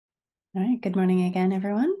All right, good morning again,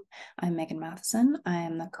 everyone. I'm Megan Matheson. I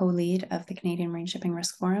am the co-lead of the Canadian Marine Shipping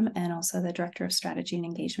Risk Forum and also the Director of Strategy and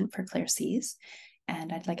Engagement for Clear Seas.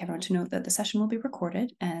 And I'd like everyone to note that the session will be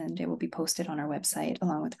recorded and it will be posted on our website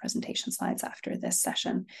along with the presentation slides after this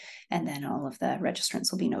session. And then all of the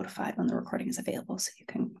registrants will be notified when the recording is available so you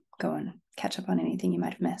can go and catch up on anything you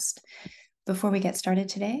might have missed. Before we get started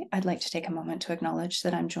today, I'd like to take a moment to acknowledge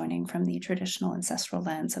that I'm joining from the traditional ancestral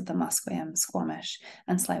lands of the Musqueam, Squamish,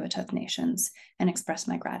 and Tsleil-Waututh nations and express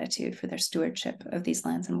my gratitude for their stewardship of these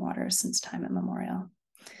lands and waters since time immemorial.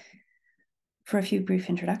 For a few brief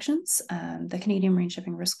introductions, the Canadian Marine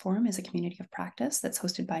Shipping Risk Forum is a community of practice that's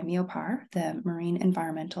hosted by MEOPAR, the Marine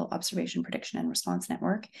Environmental Observation Prediction and Response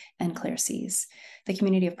Network, and Clear Seas. The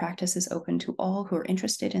community of practice is open to all who are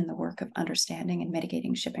interested in the work of understanding and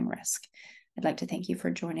mitigating shipping risk. I'd like to thank you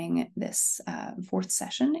for joining this fourth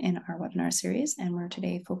session in our webinar series, and we're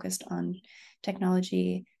today focused on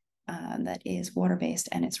technology that is water-based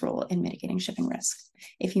and its role in mitigating shipping risk.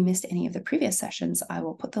 If you missed any of the previous sessions, I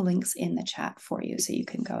will put the links in the chat for you so you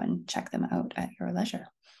can go and check them out at your leisure.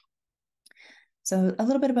 So a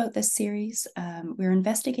little bit about this series. We're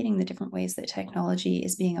investigating the different ways that technology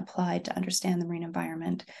is being applied to understand the marine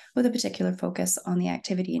environment, with a particular focus on the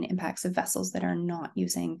activity and impacts of vessels that are not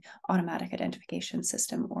using automatic identification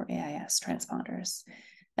system or AIS transponders.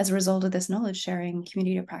 As a result of this knowledge sharing,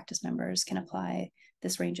 community of practice members can apply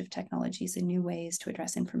this range of technologies in new ways to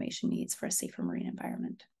address information needs for a safer marine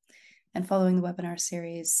environment. And following the webinar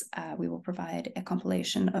series, we will provide a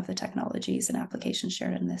compilation of the technologies and applications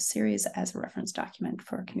shared in this series as a reference document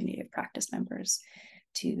for community of practice members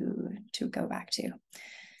to go back to.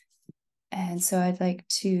 And so I'd like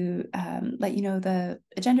to let you know the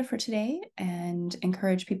agenda for today and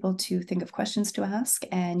encourage people to think of questions to ask.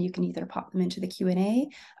 And you can either pop them into the Q&A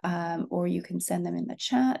or you can send them in the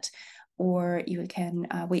chat, or you can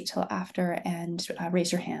wait till after and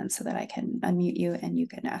raise your hand so that I can unmute you and you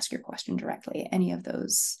can ask your question directly. Any of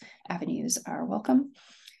those avenues are welcome.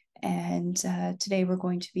 And today we're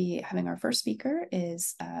going to be having our first speaker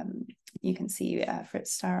is, you can see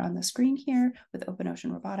Fritz Stahr on the screen here with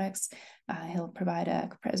Ocean Robotics. He'll provide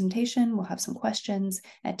a presentation. We'll have some questions.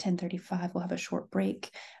 At 10:35, we'll have a short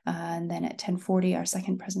break. And then at 10:40, our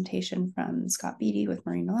second presentation from Scott Beatty with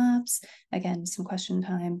Marine Labs. Again, some question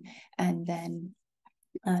time. And then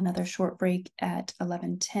another short break at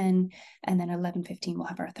 11:10, and then 11:15 we'll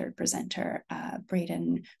have our third presenter,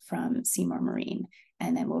 Braden from Seymour Marine,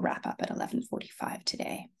 and then we'll wrap up at 11:45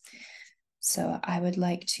 today. So I would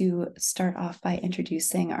like to start off by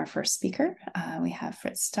introducing our first speaker. We have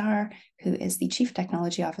Fritz Stahr, who is the Chief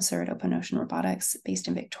Technology Officer at Ocean Robotics based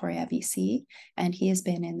in Victoria, BC, and he has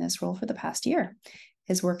been in this role for the past year.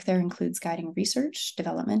 His work there includes guiding research,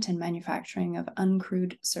 development, and manufacturing of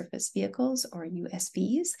uncrewed surface vehicles, or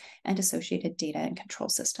USVs, and associated data and control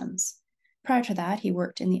systems. Prior to that, he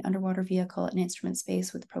worked in the underwater vehicle and instrument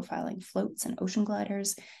space with profiling floats and ocean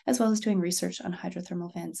gliders, as well as doing research on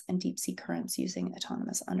hydrothermal vents and deep-sea currents using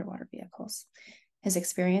autonomous underwater vehicles. His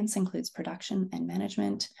experience includes production and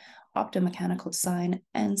management, optomechanical design,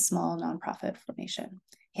 and small nonprofit formation.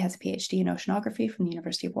 He has a PhD in oceanography from the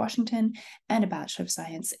University of Washington and a Bachelor of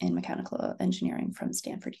Science in Mechanical Engineering from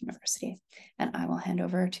Stanford University. And I will hand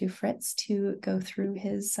over to Fritz to go through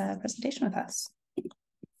his presentation with us.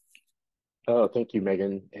 Oh, thank you,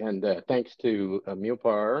 Megan. And thanks to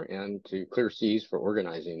MEOPAR and to Clear Seas for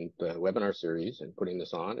organizing the webinar series and putting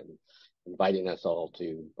this on and inviting us all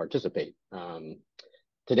to participate.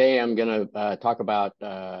 Today, I'm going to talk about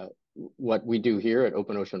what we do here at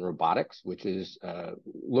Ocean Robotics, which is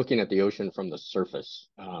looking at the ocean from the surface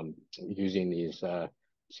using these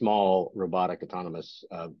small robotic autonomous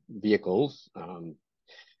vehicles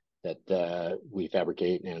that we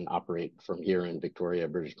fabricate and operate from here in Victoria,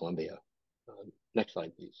 British Columbia. Next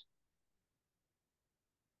slide, please.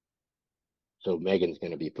 So Megan's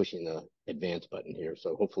going to be pushing the advance button here,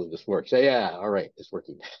 so hopefully this works. Yeah, all right, it's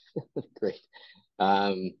working. Great.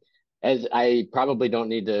 As I probably don't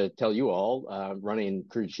need to tell you all, running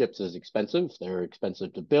cruise ships is expensive. They're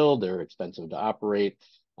expensive to build. They're expensive to operate.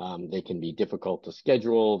 They can be difficult to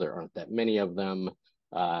schedule. There aren't that many of them.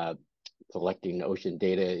 Collecting ocean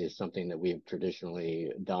data is something that we've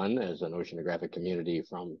traditionally done as an oceanographic community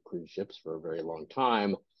from cruise ships for a very long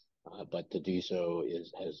time. But to do so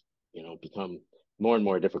has become more and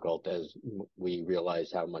more difficult as we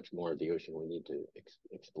realize how much more of the ocean we need to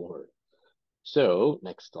explore. So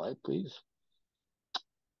next slide, please.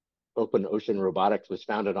 Ocean Robotics was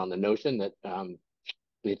founded on the notion that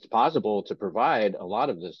it's possible to provide a lot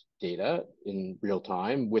of this data in real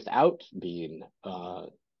time without being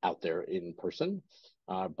out there in person,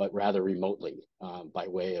 but rather remotely by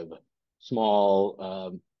way of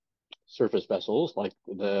small surface vessels like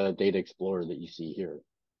the Data Explorer that you see here.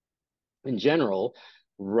 In general,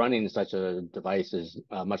 running such a device is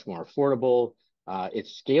much more affordable.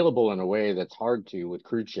 It's scalable in a way that's hard to with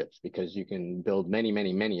cruise ships because you can build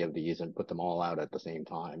many of these and put them all out at the same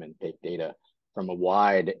time and take data from a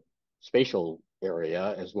wide spatial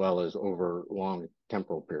area as well as over long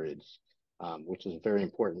temporal periods, which is very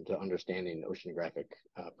important to understanding oceanographic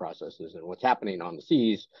processes and what's happening on the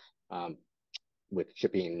seas with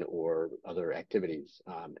shipping or other activities.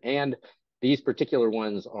 And these particular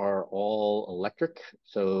ones are all electric,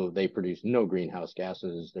 so they produce no greenhouse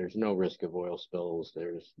gases. There's no risk of oil spills.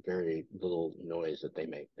 There's very little noise that they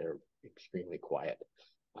make. They're extremely quiet,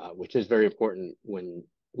 which is very important when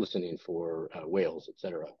listening for whales,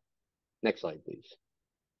 etc. Next slide, please.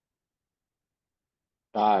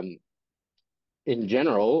 In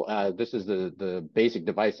general, this is the basic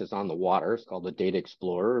device that's on the water. It's called the Data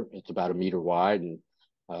Explorer. It's about 1 meter wide and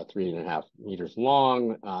 3.5 meters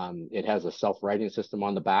long. It has a self-righting system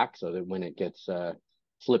on the back so that when it gets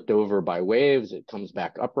flipped over by waves, it comes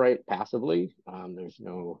back upright passively. There's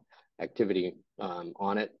no activity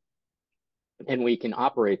on it. And we can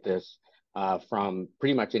operate this from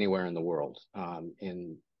pretty much anywhere in the world.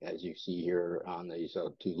 And as you see here on these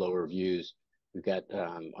two lower views, we've got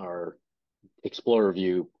our Explorer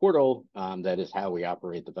View portal. That is how we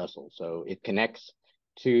operate the vessel. So it connects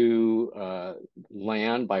to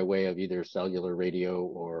land by way of either cellular radio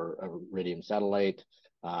or a Iridium satellite,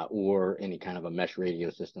 or any kind of a mesh radio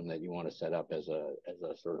system that you want to set up as a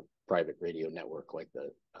sort of private radio network like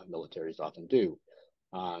the militaries often do.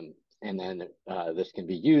 And then this can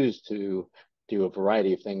be used to do a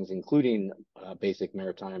variety of things, including basic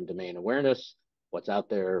maritime domain awareness, what's out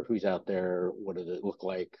there, who's out there, what does it look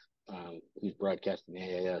like, who's broadcasting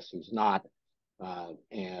AIS, who's not,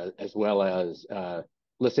 and as well as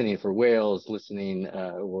listening for whales, listening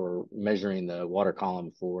or measuring the water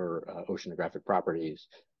column for oceanographic properties,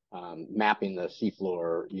 mapping the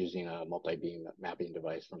seafloor using a multi-beam mapping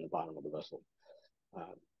device from the bottom of the vessel.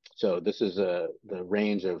 So this is the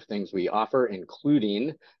range of things we offer,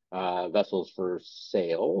 including vessels for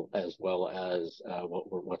sale, as well as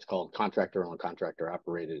what's called contractor-owned,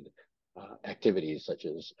 contractor-operated activities, such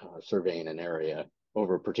as surveying an area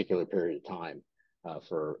over a particular period of time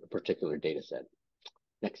for a particular data set.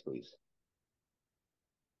 Next, please.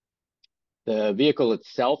 The vehicle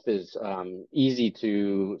itself is easy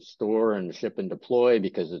to store and ship and deploy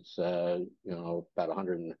because it's about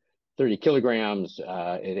 130 kilograms.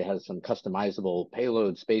 It has some customizable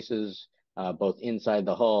payload spaces, both inside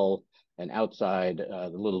the hull and outside.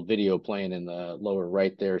 The little video playing in the lower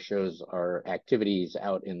right there shows our activities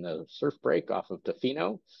out in the surf break off of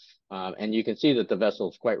Tofino. And you can see that the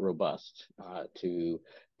vessel is quite robust to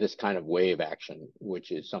this kind of wave action, which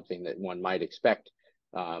is something that one might expect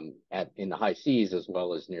in the high seas as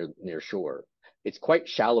well as near shore. It's quite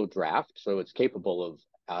shallow draft, so it's capable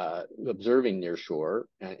of observing near shore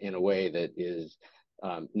in a way that is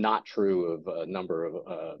not true of a number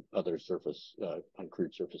of other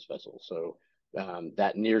uncrewed surface vessels. So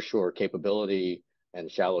that near shore capability and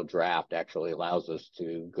shallow draft actually allows us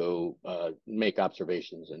to go make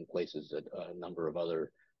observations in places that a number of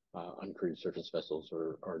other uncrewed surface vessels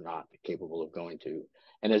are not capable of going to.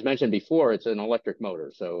 And as mentioned before, it's an electric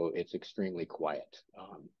motor, so it's extremely quiet.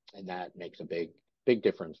 And that makes a big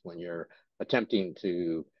difference when you're attempting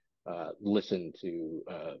to listen to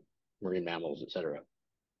marine mammals, etc.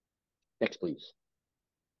 Next, please.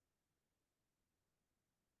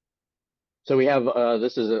 So we have,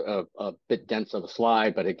 this is a bit dense of a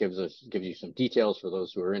slide, but it gives you some details for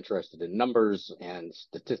those who are interested in numbers and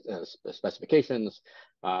specifications.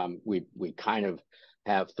 We kind of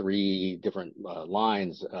have 3 different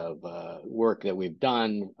lines of work that we've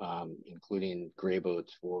done, including gray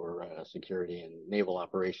boats for security and naval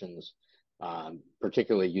operations,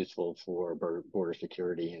 particularly useful for border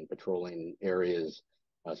security and patrolling areas,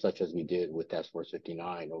 such as we did with Task Force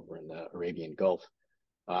 59 over in the Arabian Gulf.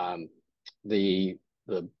 The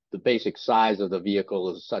basic size of the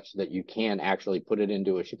vehicle is such that you can actually put it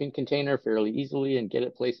into a shipping container fairly easily and get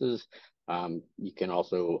it places. You can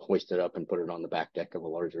also hoist it up and put it on the back deck of a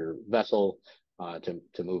larger vessel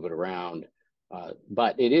to move it around.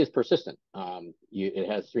 But it is persistent. It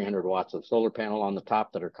has 300 watts of solar panel on the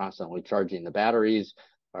top that are constantly charging the batteries.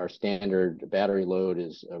 Our standard battery load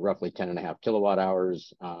is roughly 10.5 kilowatt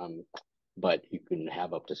hours, but you can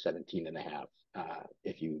have up to 17.5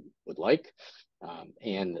 if you would like.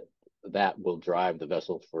 And that will drive the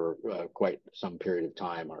vessel for quite some period of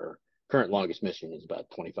time. Our current longest mission is about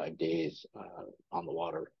 25 days on the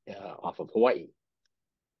water off of Hawaii.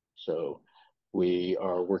 So We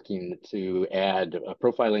are working to add a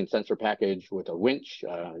profiling sensor package with a winch.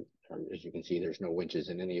 As you can see, there's no winches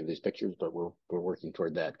in any of these pictures, but we're working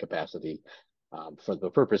toward that capacity for the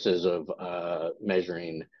purposes of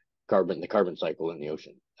measuring the carbon cycle in the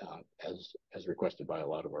ocean, as requested by a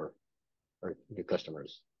lot of our new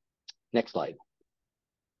customers. Next slide.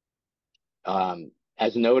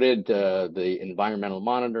 As noted, the environmental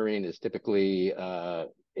monitoring is typically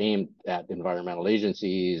aimed at environmental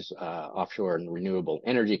agencies. Offshore and renewable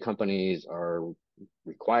energy companies are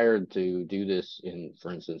required to do this in,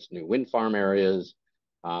 for instance, new wind farm areas.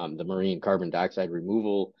 The marine carbon dioxide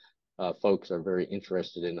removal folks are very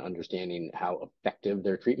interested in understanding how effective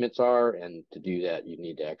their treatments are, and to do that, you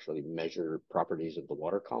need to actually measure properties of the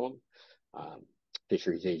water column.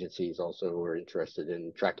 Fisheries agencies also are interested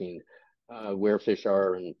in tracking where fish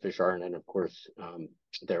are and fish aren't, and of course,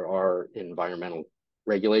 there are environmental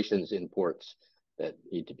regulations in ports that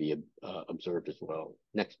need to be observed as well.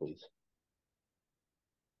 Next, please.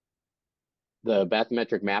 The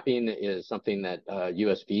bathymetric mapping is something that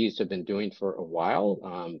USVs have been doing for a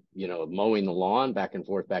while, you know, mowing the lawn back and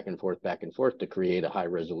forth, back and forth, back and forth to create a high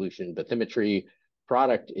resolution bathymetry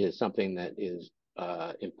product is something that is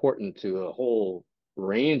important to a whole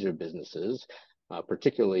range of businesses,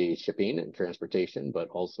 particularly shipping and transportation, but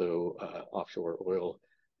also offshore oil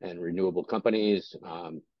and renewable companies,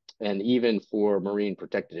 and even for marine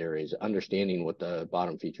protected areas. Understanding what the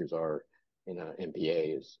bottom features are in a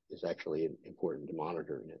MPA is actually important to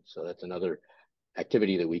monitor it. So that's another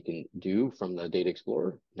activity that we can do from the Data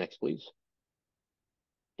Explorer. Next, please.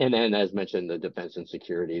 And then, as mentioned, the defense and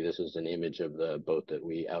security. This is an image of the boat that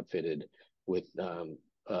we outfitted with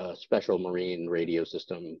a special marine radio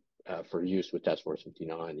system for use with Task Force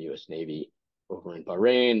 59, the U.S. Navy over in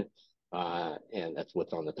Bahrain. And that's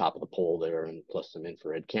what's on the top of the pole there, and plus some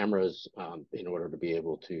infrared cameras in order to be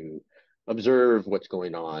able to observe what's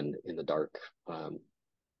going on in the dark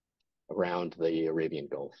around the Arabian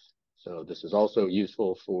Gulf. So this is also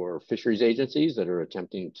useful for fisheries agencies that are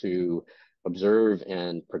attempting to observe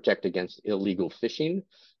and protect against illegal fishing,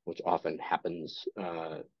 which often happens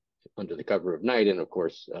under the cover of night. And of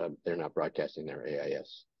course, they're not broadcasting their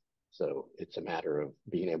AIS. So it's a matter of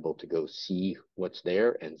being able to go see what's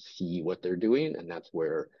there and see what they're doing. And that's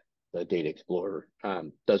where the Data Explorer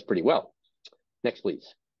does pretty well. Next,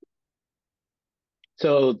 please.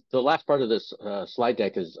 So the last part of this slide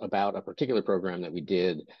deck is about a particular program that we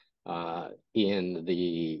did in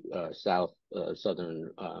the southern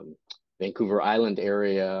Vancouver Island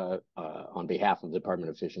area on behalf of the Department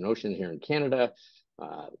of Fish and Ocean here in Canada,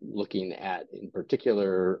 looking at, in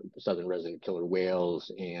particular, southern resident killer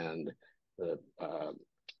whales and the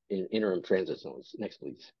interim transit zones. Next,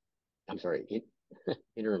 please. I'm sorry,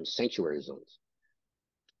 interim sanctuary zones.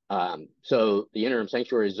 So the interim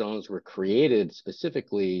sanctuary zones were created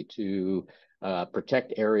specifically to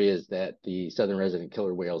protect areas that the southern resident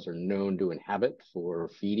killer whales are known to inhabit for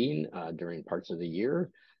feeding during parts of the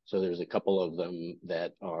year. So there's a couple of them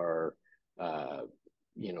that are,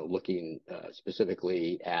 you know, looking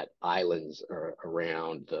specifically at islands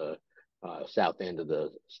around the south end of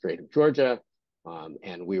the Strait of Georgia.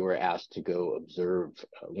 And we were asked to go observe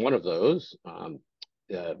one of those.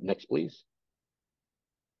 Next, please.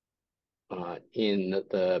 In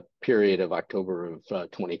the period of October of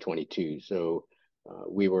 2022. So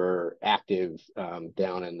we were active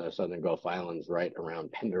down in the Southern Gulf Islands, right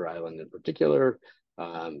around Pender Island in particular,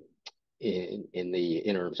 in the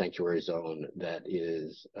interim sanctuary zone that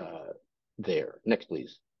is there. Next,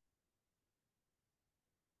 please.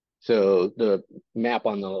 So the map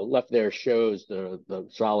on the left there shows the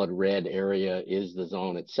solid red area is the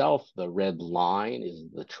zone itself. The red line is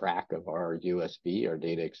the track of our USV, our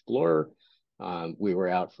Data Explorer. We were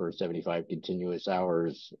out for 75 continuous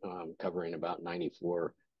hours, covering about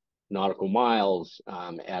 94 nautical miles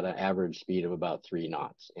at an average speed of about 3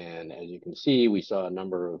 knots. And as you can see, we saw a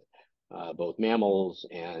number of both mammals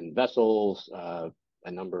and vessels, a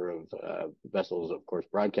number of vessels, of course,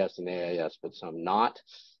 broadcasting AIS, but some not.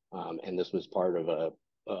 And this was part of a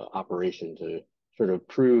operation to sort of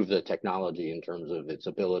prove the technology in terms of its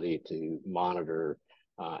ability to monitor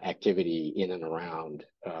activity in and around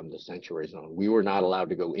the sanctuary zone. We were not allowed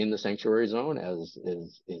to go in the sanctuary zone, as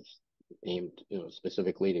is aimed, you know,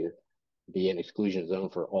 specifically to be an exclusion zone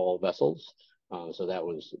for all vessels. So that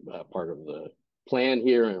was part of the plan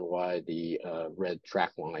here, and why the red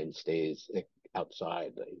track line stays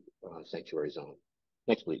outside the sanctuary zone.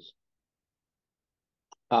 Next, please.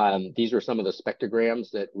 These are some of the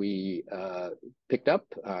spectrograms that we picked up,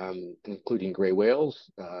 including gray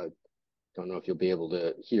whales. Don't know if you'll be able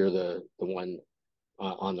to hear the one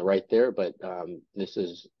on the right there, but this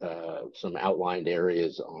is some outlined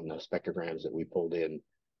areas on the spectrograms that we pulled in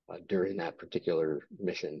during that particular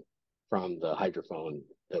mission from the hydrophone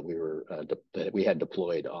that we had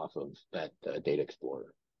deployed off of that Data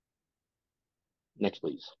Explorer. Next,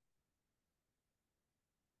 please.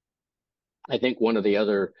 I think one of the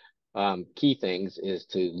other key things is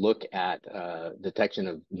to look at detection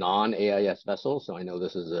of non-AIS vessels. So I know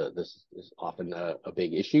this is often a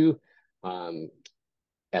big issue.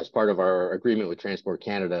 As part of our agreement with Transport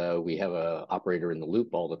Canada, we have an operator in the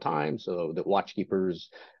loop all the time, so the watchkeepers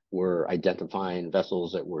were identifying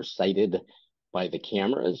vessels that were sighted by the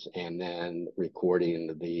cameras and then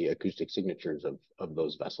recording the acoustic signatures of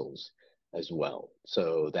those vessels as well.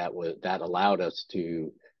 So that allowed us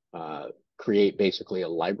to create basically a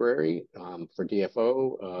library for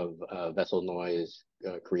DFO of vessel noise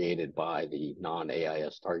created by the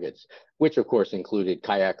non-AIS targets, which of course included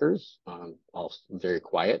kayakers, all very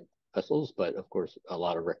quiet vessels, but of course a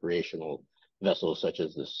lot of recreational vessels such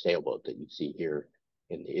as the sailboat that you see here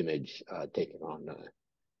in the image taken on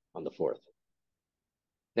the 4th.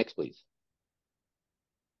 Next, please.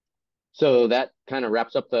 So that kind of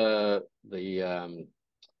wraps up the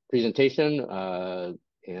presentation.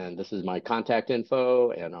 And this is my contact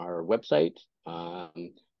info and our website.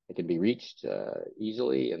 It can be reached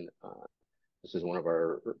easily. And this is one of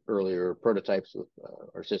our earlier prototypes with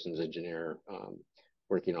our systems engineer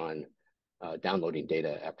working on downloading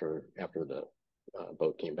data after the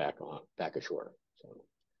boat came back ashore. So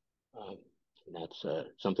that's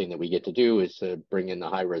something that we get to do, is to bring in the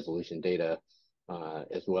high resolution data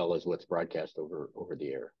as well as what's broadcast over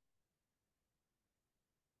the air.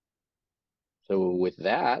 So with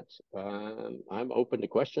that, I'm open to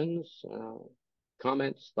questions,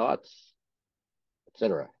 comments, thoughts,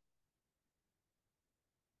 etc.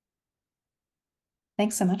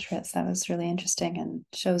 Thanks so much, Fritz. That was really interesting and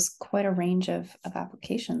shows quite a range of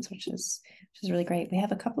applications, which is really great. We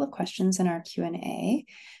have a couple of questions in our Q&A,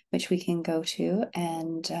 which we can go to,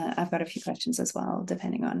 and I've got a few questions as well,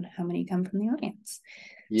 depending on how many come from the audience.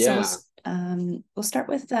 Yeah. So we'll start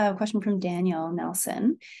with a question from Daniel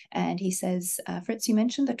Nelson, and he says, Fritz, you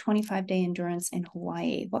mentioned the 25-day endurance in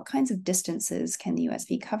Hawaii. What kinds of distances can the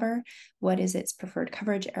USV cover? What is its preferred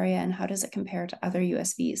coverage area, and how does it compare to other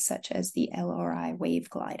USVs such as the LRI Wave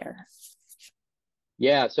Glider?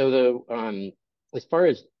 Yeah, so as far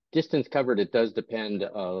as distance covered, it does depend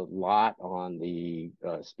a lot on the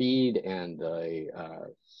speed and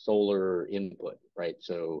the solar input, right?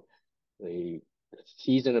 So the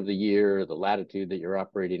season of the year, the latitude that you're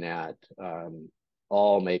operating at,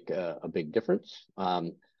 all make a big difference.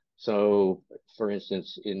 So for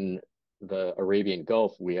instance, in the Arabian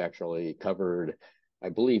Gulf, we actually covered, I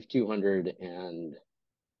believe,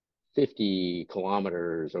 250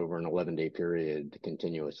 kilometers over an 11-day period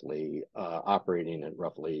continuously, operating at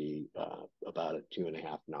roughly about a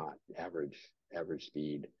 2.5 knot average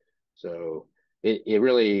speed. So it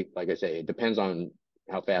really, like I say, it depends on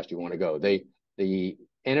how fast you want to go. The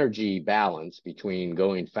energy balance between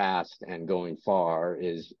going fast and going far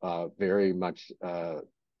is very much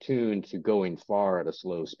tuned to going far at a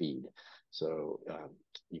slow speed. So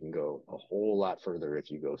you can go a whole lot further if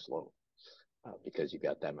you go slow because you've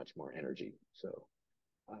got that much more energy. So,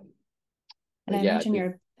 and I imagine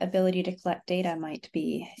your ability to collect data might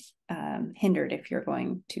be hindered if you're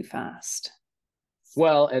going too fast.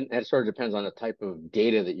 Well, and it sort of depends on the type of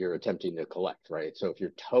data that you're attempting to collect, right? So if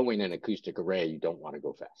you're towing an acoustic array, you don't want to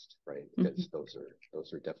go fast, right? Because those are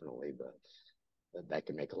definitely that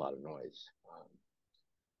can make a lot of noise.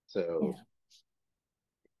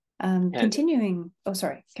 Continuing. Oh,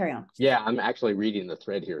 sorry. Carry on. Yeah, I'm actually reading the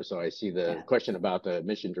thread here, so I see the question about the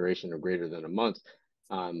mission duration of greater than a month.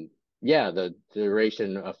 Yeah, the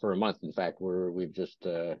duration for a month. In fact, we've just.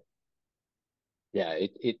 Yeah,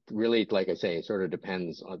 it really, like I say, it sort of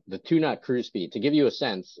depends on the 2-knot cruise speed. To give you a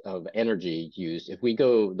sense of energy used, if we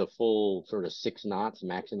go the full sort of 6 knots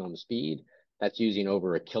maximum speed, that's using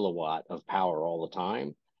over a kilowatt of power all the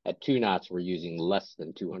time. At 2 knots, we're using less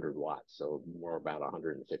than 200 watts, so more about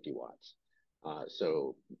 150 watts.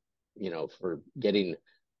 So, for getting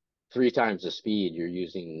 3 times the speed, you're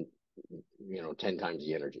using, 10 times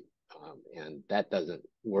the energy. And that doesn't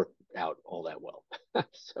work out all that well.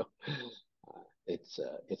 So it's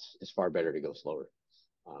far better to go slower,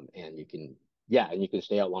 and you can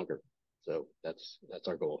stay out longer. So that's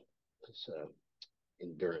our goal. It's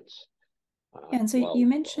endurance. And so you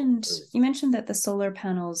mentioned that the solar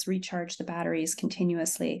panels recharge the batteries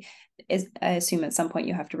continuously. I assume at some point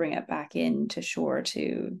you have to bring it back in to shore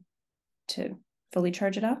to fully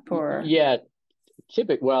charge it up, or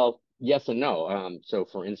well, yes and no. So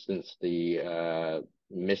for instance, the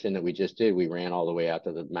mission that we just did, we ran all the way out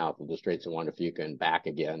to the mouth of the Straits of Juan de Fuca and back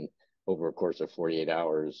again over a course of 48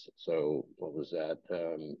 hours. So what was that?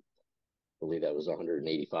 I believe that was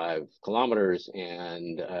 185 kilometers,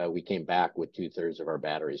 and we came back with 2/3 of our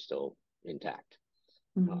batteries still intact.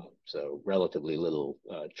 So relatively little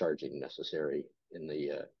charging necessary in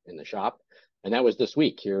the shop, and that was this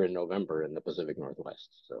week here in November in the Pacific Northwest.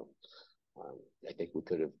 So I think we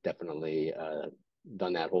could have definitely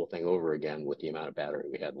done that whole thing over again with the amount of battery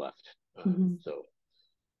we had left. So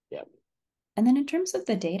yeah. And then in terms of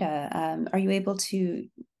the data, are you able to,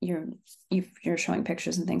 you're showing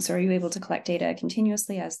pictures and things, so are you able to collect data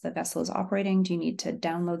continuously as the vessel is operating? Do you need to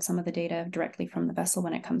download some of the data directly from the vessel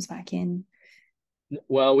when it comes back in?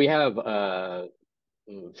 Well, we have 4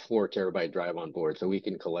 terabyte drive on board, so we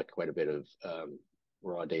can collect quite a bit of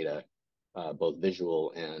raw data, both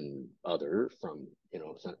visual and other from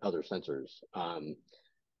other sensors.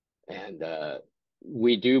 And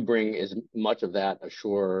we do bring as much of that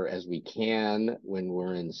ashore as we can. When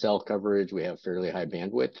we're in cell coverage, we have fairly high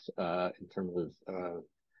bandwidth in terms of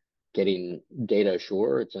getting data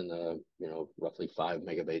ashore. It's in the roughly 5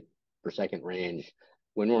 megabit per second range.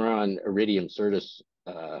 When we're on Iridium Certus,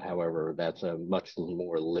 however, that's a much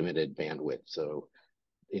more limited bandwidth. So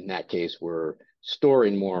in that case, we're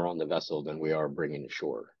storing more on the vessel than we are bringing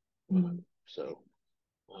ashore.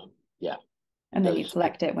 Yeah. And then you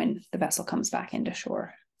collect it when the vessel comes back into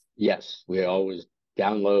shore. Yes, we always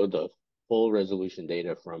download the full resolution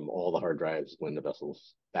data from all the hard drives when the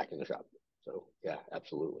vessel's back in the shop. So yeah,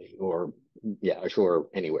 absolutely. Or yeah, ashore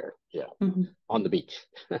anywhere. Yeah, on the beach.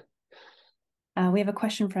 We have a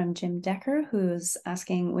question from Jim Decker, who's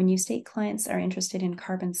asking, when you state clients are interested in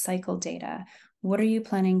carbon cycle data, what are you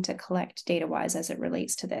planning to collect data-wise as it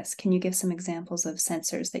relates to this? Can you give some examples of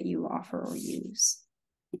sensors that you offer or use?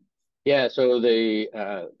 Yeah, so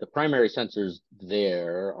the primary sensors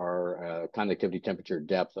there are conductivity, temperature,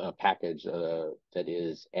 depth package that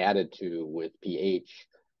is added to with pH,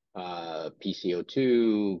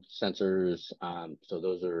 PCO2 sensors. So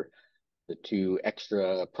those are the 2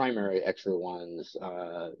 primary extra ones.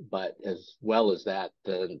 But as well as that,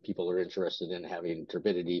 then people are interested in having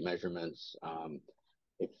turbidity measurements.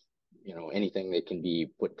 If anything that can be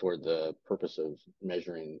put toward the purpose of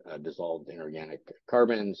measuring dissolved inorganic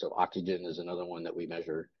carbon. So oxygen is another one that we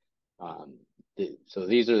measure. So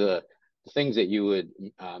these are the things that you would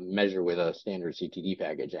measure with a standard CTD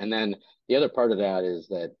package. And then the other part of that is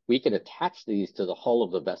that we can attach these to the hull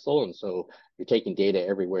of the vessel. And so you're taking data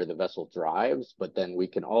everywhere the vessel drives, but then we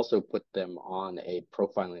can also put them on a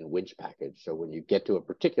profiling winch package. So when you get to a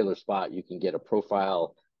particular spot, you can get a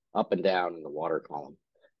profile up and down in the water column.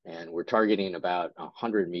 And we're targeting about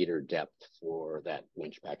 100-meter depth for that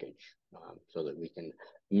winch package, so that we can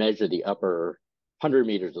measure the upper 100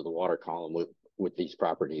 meters of the water column with these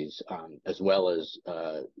properties, as well as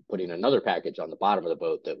putting another package on the bottom of the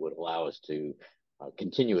boat that would allow us to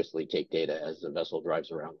continuously take data as the vessel drives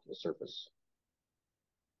around the surface.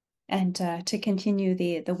 And to continue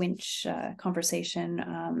the winch conversation,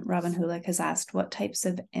 Robin Hulick has asked, what types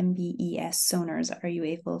of MBES sonars are you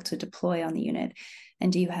able to deploy on the unit?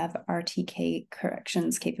 And do you have RTK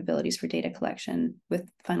corrections capabilities for data collection?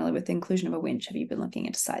 Finally, with the inclusion of a winch, have you been looking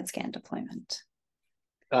into side scan deployment?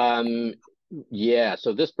 Yeah,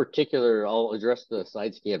 so I'll address the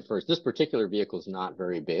side scan first. This particular vehicle is not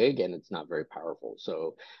very big and it's not very powerful.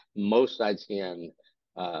 So most side scan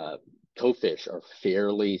towfish are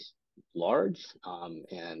fairly large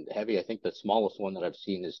and heavy. I think the smallest one that I've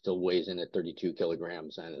seen still weighs in at 32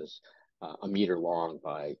 kilograms and is a meter long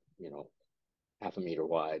by half a meter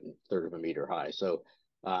wide and 1/3 of a meter high. So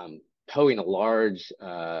towing a large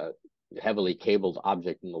heavily cabled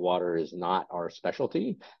object in the water is not our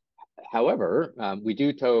specialty. However, we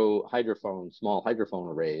do tow small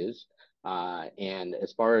hydrophone arrays, and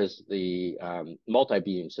as far as the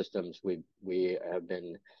multi-beam systems, we have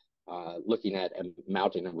been looking at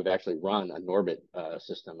mounting, and we've actually run a Norbit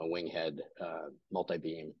system, a winghead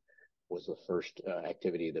multi-beam was the first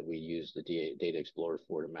activity that we used the Data Explorer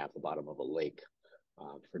for to map the bottom of a lake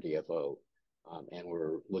for DFO. And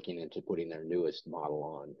we're looking into putting their newest model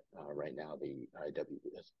on right now, the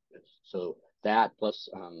IWS. So that plus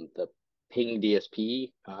the Ping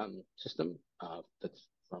DSP system that's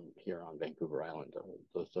from here on Vancouver Island.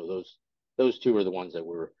 So those 2 are the ones that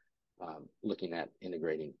we're looking at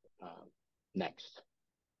integrating next.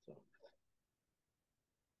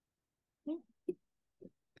 So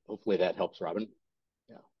hopefully that helps, Robin.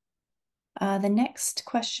 The next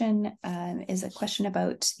question is a question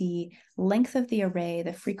about the length of the array,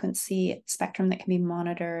 the frequency spectrum that can be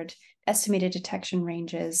monitored, estimated detection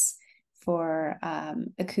ranges for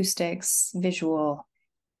acoustics, visual,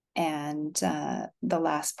 And the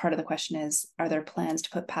last part of the question is, are there plans to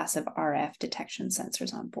put passive RF detection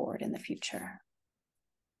sensors on board in the future?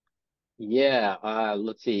 Yeah,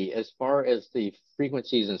 let's see. As far as the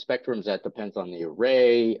frequencies and spectrums, that depends on the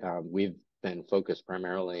array. We've been focused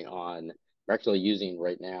primarily on, we're actually using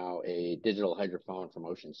right now a digital hydrophone from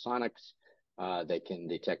Ocean Sonics that can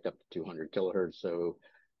detect up to 200 kilohertz. So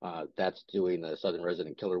that's doing the southern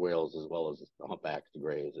resident killer whales as well as the humpbacks, the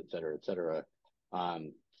grays, et cetera, et cetera.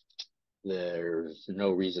 Um, there's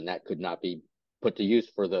no reason that could not be put to use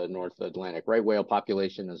for the North Atlantic right whale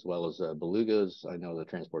population as well as belugas. I know the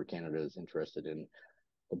Transport Canada is interested in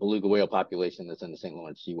the beluga whale population that's in the St.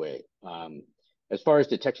 Lawrence Seaway. As far as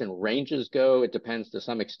detection ranges go, it depends to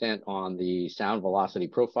some extent on the sound velocity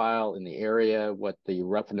profile in the area, what the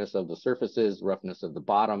roughness of the surface is, roughness of the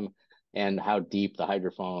bottom, and how deep the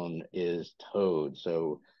hydrophone is towed.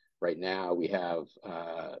 So right now we have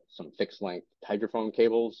some fixed length hydrophone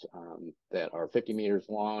cables that are 50 meters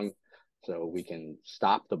long. So we can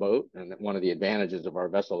stop the boat. And one of the advantages of our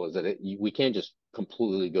vessel is that we can't just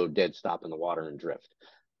completely go dead stop in the water and drift,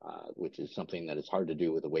 which is something that is hard to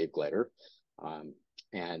do with a wave glider.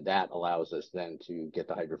 And that allows us then to get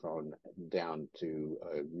the hydrophone down to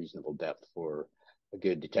a reasonable depth for a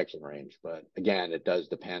good detection range. But again, it does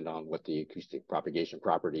depend on what the acoustic propagation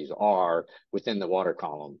properties are within the water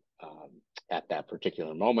column at that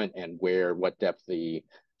particular moment, and what depth the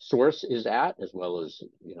source is at, as well as,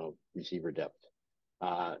 receiver depth.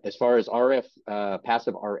 As far as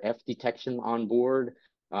passive RF detection on board,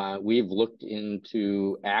 we've looked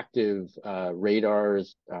into active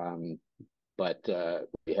radars, but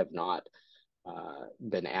we have not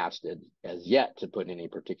been asked as yet to put any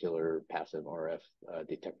particular passive RF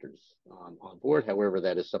detectors on board. However,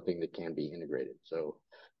 that is something that can be integrated. So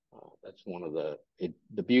that's one of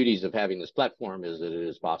the beauties of having this platform, is that it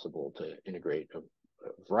is possible to integrate a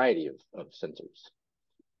variety of sensors.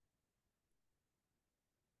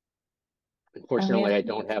 Unfortunately, I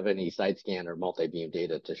don't have any side scan or multi-beam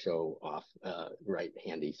data to show off right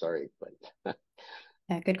handy. Sorry, but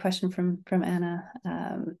yeah, good question from Anna.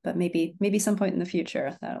 But maybe some point in the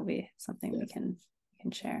future that'll be something we can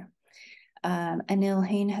share. Anil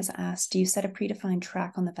Hain has asked, do you set a predefined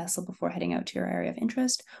track on the vessel before heading out to your area of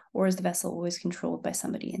interest, or is the vessel always controlled by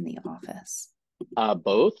somebody in the office?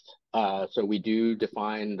 Both. So we do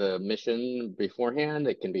define the mission beforehand.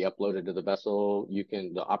 It can be uploaded to the vessel.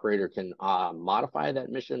 The operator can modify that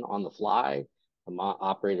mission on the fly. The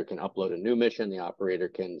operator can upload a new mission. The operator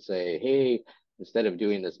can say, hey, instead of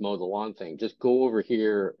doing this mow the lawn thing, just go over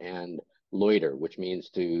here and loiter, which means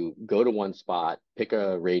to go to one spot, pick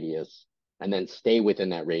a radius, and then stay within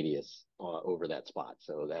that radius over that spot.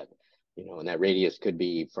 So that, and that radius could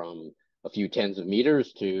be from a few tens of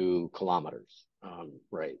meters to kilometers.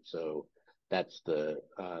 Right. So that's the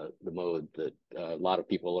mode that a lot of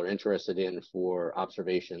people are interested in for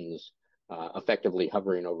observations, effectively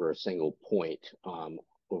hovering over a single point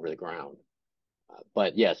over the ground.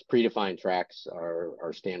 But yes, predefined tracks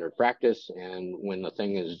are standard practice. And when the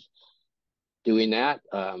thing is doing that,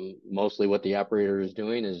 mostly what the operator is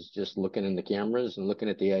doing is just looking in the cameras and looking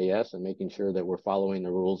at the AIS and making sure that we're following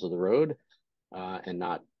the rules of the road and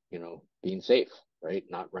not, being safe, right?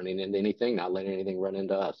 Not running into anything, not letting anything run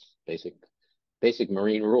into us. Basic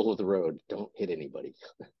marine rule of the road: don't hit anybody.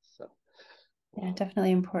 So. Yeah,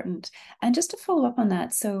 definitely important. And just to follow up on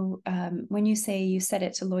that, so when you say you set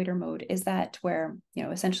it to loiter mode, is that where,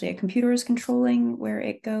 essentially a computer is controlling where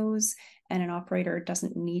it goes and an operator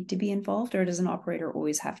doesn't need to be involved, or does an operator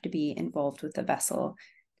always have to be involved with the vessel,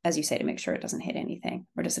 as you say, to make sure it doesn't hit anything,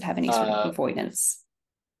 or does it have any sort of avoidance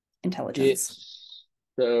intelligence?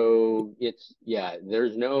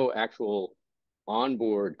 There's no actual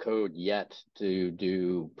onboard code yet to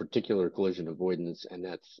do particular collision avoidance, and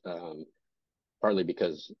that's partly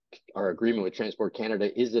because our agreement with Transport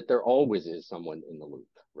Canada is that there always is someone in the loop,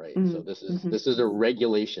 right? Mm-hmm. So this is a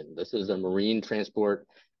regulation. This is a Marine Transport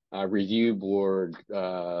Review Board,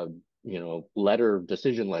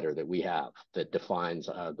 decision letter that we have that defines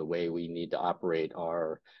the way we need to operate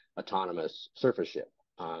our autonomous surface ship.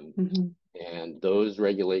 And those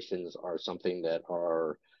regulations are something that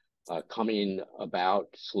are coming about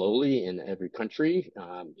slowly in every country.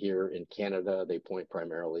 Here in Canada, they point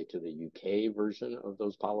primarily to the UK version of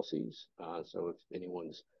those policies. So if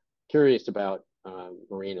anyone's curious about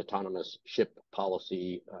marine autonomous ship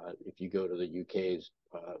policy, if you go to the UK's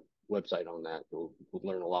website on that, you'll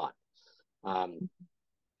learn a lot.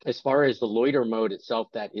 As far as the loiter mode itself,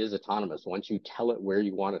 that is autonomous. Once you tell it where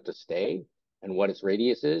you want it to stay and what its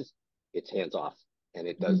radius is, it's hands off, and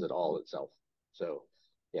it does it all itself. So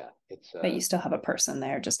Yeah, it's But you still have a person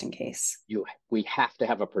there just in case. we have to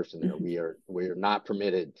have a person there. Mm-hmm. We are not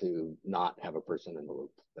permitted to not have a person in the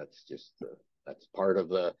loop. That's just that's part of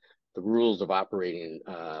the rules of operating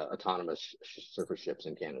autonomous surface ships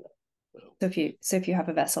in Canada. So if you have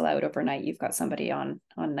a vessel out overnight, you've got somebody on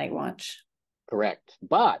night watch. Correct,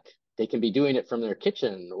 but they can be doing it from their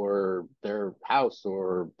kitchen or their house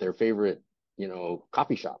or their favorite,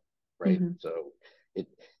 coffee shop, right? Mm-hmm. So it,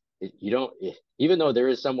 you don't, even though there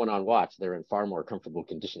is someone on watch, they're in far more comfortable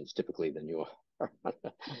conditions typically than you are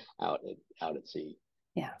out at sea.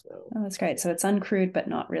 Yeah. So Oh, that's great. yeah. So it's uncrewed, but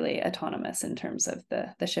not really autonomous in terms of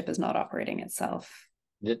the ship is not operating itself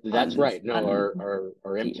That's right. No, our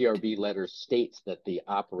unviewed. MTRB letter states that the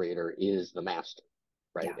operator is the master,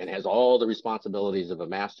 right? Yeah. And has all the responsibilities of a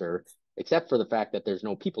master, except for the fact that there's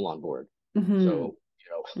no people on board. Mm-hmm. So,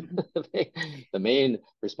 Mm-hmm. the main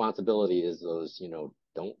responsibility is those,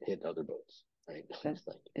 don't hit other boats, right? That It's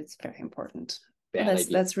like it's very important. Well, bad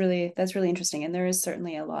idea. that's really interesting, and there is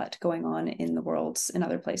certainly a lot going on in the world in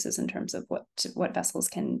other places in terms of what vessels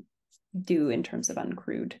can do in terms of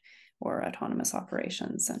uncrewed or autonomous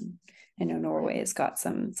operations. And I know Norway has got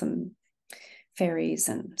some ferries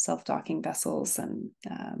and self-docking vessels and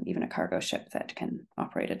even a cargo ship that can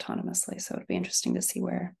operate autonomously. So it'd be interesting to see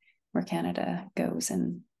where Canada goes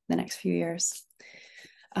in the next few years.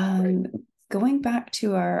 Right. Going back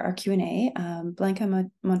to our Q&A, Blanca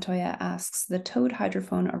Montoya asks, the towed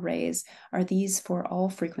hydrophone arrays, are these for all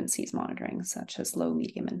frequencies monitoring, such as low,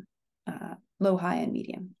 medium, and low, high, and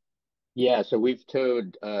medium? Yeah, so we've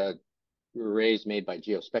towed arrays made by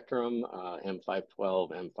Geospectrum,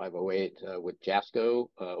 M512, M508 with JASCO,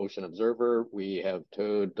 Ocean Observer. We have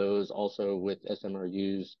towed those also with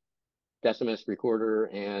SMRU's Decimus recorder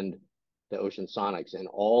and the Ocean Sonics, and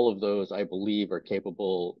all of those, I believe, are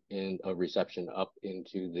capable of reception up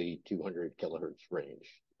into the 200 kilohertz range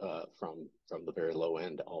from the very low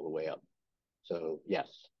end all the way up. So yes,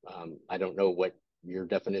 I don't know what your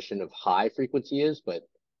definition of high frequency is, but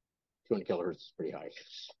 200 kilohertz is pretty high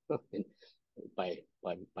by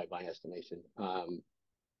my estimation.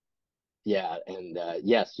 Yeah, and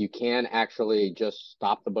yes, you can actually just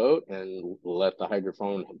stop the boat and let the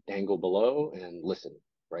hydrophone dangle below and listen,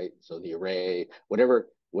 right? So the array, whatever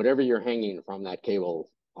you're hanging from that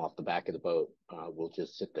cable off the back of the boat, will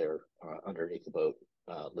just sit there underneath the boat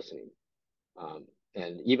listening.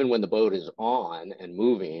 And even when the boat is on and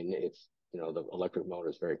moving, it's the electric motor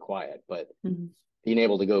is very quiet, but Mm-hmm. being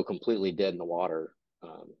able to go completely dead in the water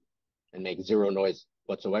and make zero noise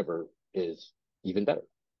whatsoever is even better.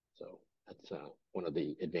 So that's one of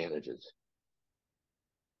the advantages.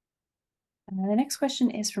 The next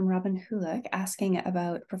question is from Robin Hulick asking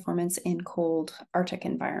about performance in cold Arctic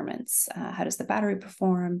environments. How does the battery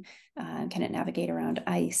perform? Can it navigate around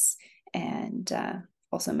ice? And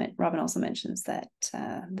Robin also mentions that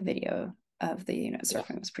the video of the unit Yes.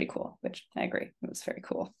 surfing was pretty cool, which I agree. It was very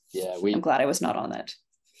cool. Yeah, I'm glad I was not on that.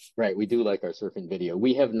 right. We do like our surfing video.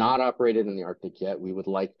 We have not operated in the Arctic yet. We would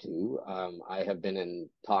like to. I have been in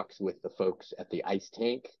talks with the folks at the ice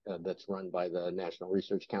tank that's run by the National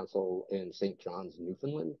Research Council in St. John's,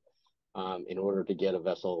 Newfoundland, in order to get a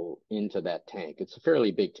vessel into that tank. It's a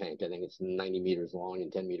fairly big tank. I think it's 90 meters long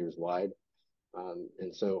and 10 meters wide.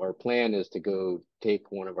 And so our plan is to go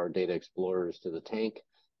take one of our data explorers to the tank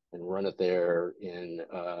and run it there in,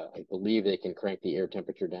 I believe they can crank the air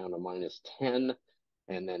temperature down to -10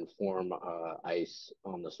 and then form ice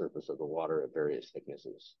on the surface of the water at various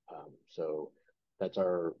thicknesses. So that's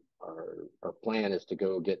our plan, is to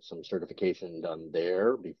go get some certification done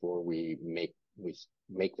there before we make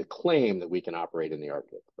the claim that we can operate in the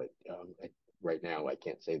Arctic. But right now, I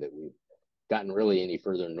can't say that we've gotten really any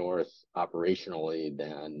further north operationally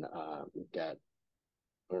than we've got.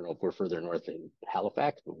 I don't know if we're further north in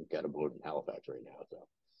Halifax, but we've got a boat in Halifax right now. So,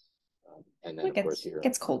 and then It of course here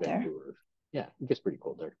gets in cold there. Vancouver, yeah, it gets pretty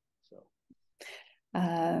cold there. So,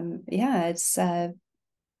 Yeah, it's.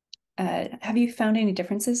 Have you found any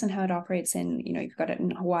differences in how it operates in, you've got it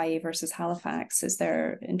in Hawaii versus Halifax? Is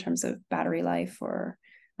there, in terms of battery life or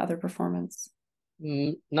other performance?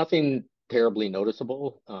 nothing terribly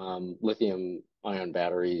noticeable. Lithium ion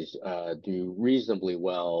batteries do reasonably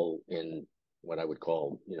well in what I would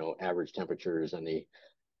call, average temperatures, and the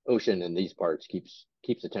ocean in these parts keeps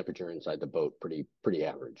the temperature inside the boat pretty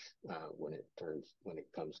average when it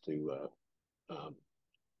comes to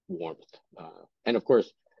warmth. And of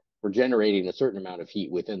course, we're generating a certain amount of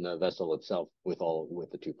heat within the vessel itself with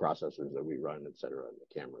the two processors that we run, et cetera, and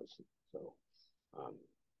the cameras. So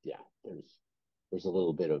yeah, there's a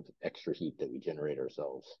little bit of extra heat that we generate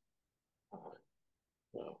ourselves.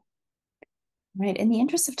 So Right. In the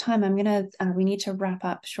interest of time, we need to wrap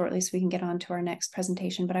up shortly so we can get on to our next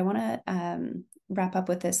presentation. But I want to wrap up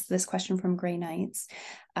with this question from Gray Knights.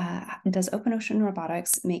 Does Ocean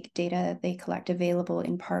Robotics make data they collect available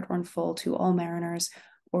in part or in full to all mariners,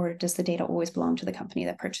 or does the data always belong to the company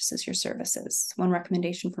that purchases your services? One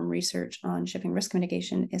recommendation from research on shipping risk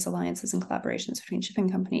mitigation is alliances and collaborations between shipping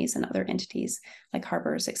companies and other entities like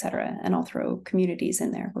harbors, et cetera. And I'll throw communities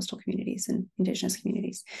in there, coastal communities and indigenous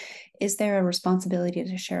communities. Is there a responsibility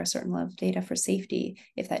to share a certain level of data for safety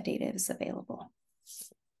if that data is available?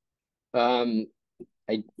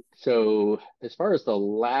 So as far as the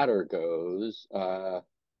latter goes,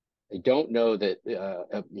 I don't know that,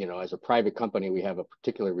 as a private company, we have a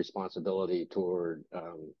particular responsibility toward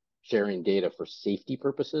sharing data for safety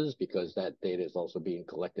purposes, because that data is also being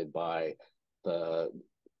collected by the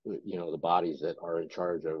bodies that are in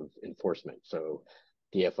charge of enforcement. So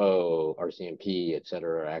DFO, RCMP, et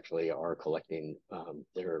cetera, actually are collecting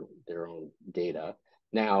their own data.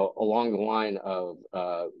 Now, along the line of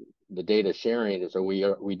the data sharing, so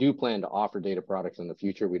we do plan to offer data products in the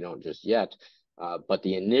future. We don't just yet. But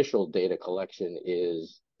the initial data collection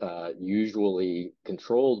is usually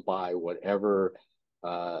controlled by whatever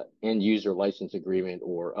end user license agreement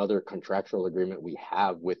or other contractual agreement we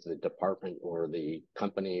have with the department or the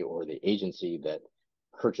company or the agency that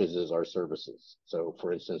purchases our services. So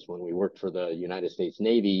for instance, when we worked for the United States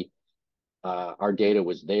Navy, our data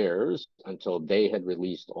was theirs until they had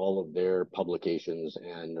released all of their publications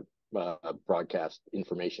and broadcast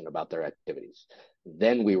information about their activities.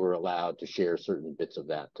 Then we were allowed to share certain bits of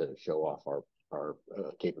that to show off our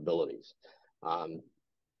capabilities.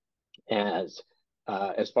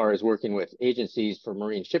 As far as working with agencies for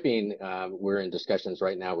marine shipping, we're in discussions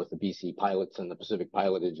right now with the BC Pilots and the Pacific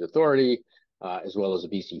Pilotage Authority, as well as the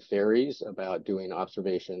BC Ferries, about doing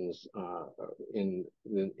observations in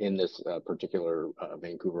this particular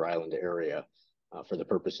Vancouver Island area for the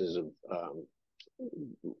purposes of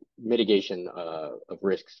mitigation of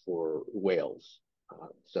risks for whales.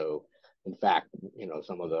 So, in fact,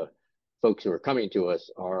 some of the folks who are coming to us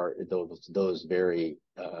are those very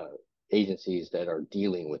agencies that are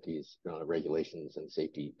dealing with these regulations and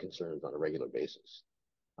safety concerns on a regular basis.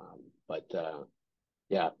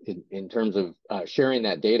 In terms of sharing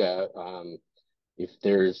that data, if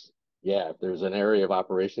there's an area of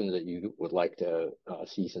operations that you would like to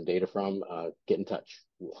see some data from, get in touch.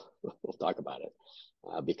 We'll talk about it.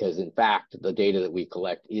 Because in fact, the data that we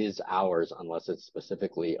collect is ours unless it's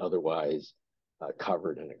specifically otherwise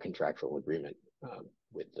covered in a contractual agreement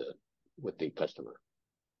with the customer.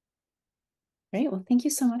 Great. Well, thank you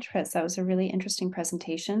so much, Fritz. That was a really interesting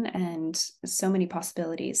presentation and so many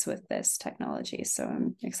possibilities with this technology. So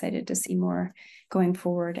I'm excited to see more going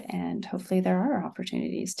forward, and hopefully there are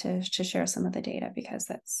opportunities to share some of the data, because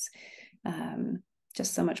that's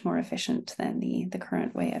just so much more efficient than the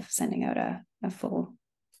current way of sending out a full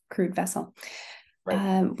crewed vessel.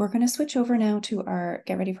 Right. We're going to switch over now to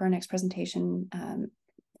get ready for our next presentation.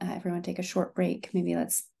 Everyone take a short break. Maybe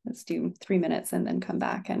let's do 3 minutes and then come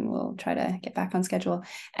back, and we'll try to get back on schedule.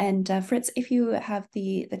 And Fritz, if you have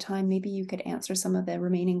the time, maybe you could answer some of the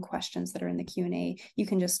remaining questions that are in the Q&A. You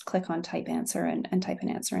can just click on type answer and type an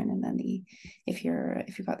answer in, and then if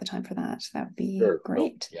you've got the time for that would be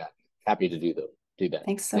great. Yeah, happy to do that.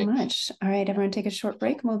 Thanks so much. All right, everyone take a short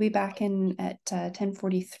break, and we'll be back in at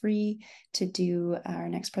 10:43 to do our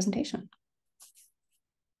next presentation.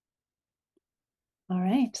 All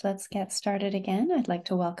right, let's get started again. I'd like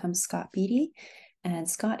to welcome Scott Beatty. And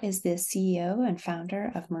Scott is the CEO and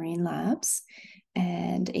founder of Marine Labs,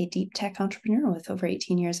 and a deep tech entrepreneur with over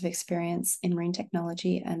 18 years of experience in marine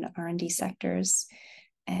technology and R&D sectors.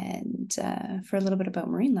 And for a little bit about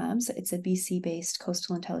Marine Labs, it's a BC-based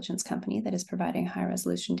coastal intelligence company that is providing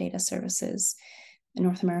high-resolution data services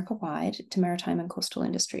North America-wide to maritime and coastal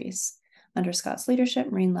industries. Under Scott's leadership,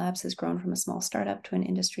 Marine Labs has grown from a small startup to an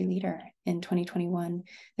industry leader. In 2021,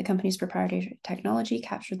 the company's proprietary technology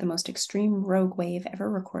captured the most extreme rogue wave ever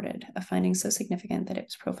recorded, a finding so significant that it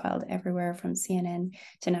was profiled everywhere from CNN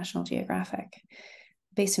to National Geographic.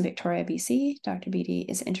 Based in Victoria, BC, Dr. Beatty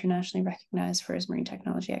is internationally recognized for his marine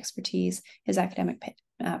technology expertise. His academic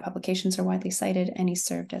publications are widely cited, and he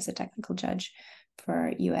served as a technical judge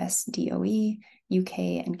for US DOE, UK,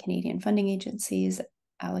 and Canadian funding agencies,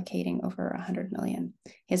 allocating over 100 million.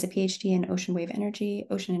 He has a PhD in ocean wave energy,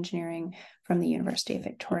 ocean engineering from the University of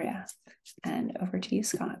Victoria. And over to you,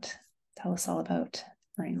 Scott. Tell us all about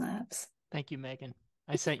Marine Labs. Thank you, Megan.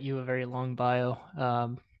 I sent you a very long bio,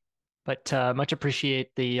 but much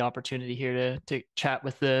appreciate the opportunity here to chat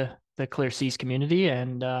with the Clear Seas community.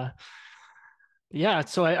 And Yeah,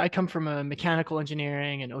 so I come from a mechanical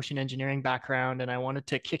engineering and ocean engineering background, and I wanted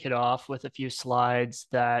to kick it off with a few slides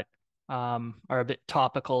that are a bit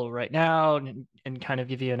topical right now and kind of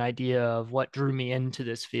give you an idea of what drew me into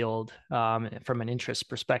this field from an interest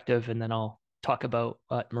perspective, and then I'll talk about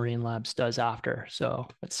what Marine Labs does after. So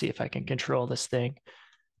let's see if I can control this thing.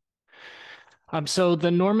 So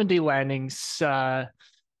the Normandy landings from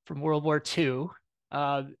World War II.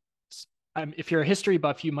 Uh, if you're a history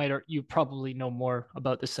buff, you probably know more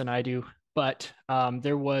about this than I do. But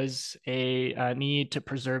there was a need to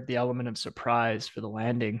preserve the element of surprise for the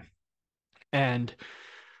landing, and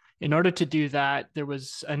in order to do that, there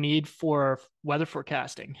was a need for weather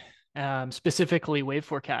forecasting, specifically wave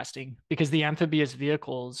forecasting, because the amphibious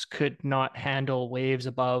vehicles could not handle waves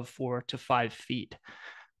above 4 to 5 feet.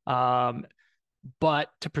 But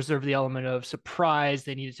to preserve the element of surprise,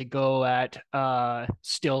 they needed to go at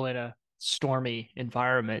still in a stormy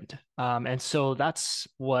environment. And so that's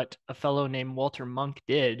what a fellow named Walter Munk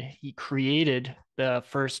did. He created the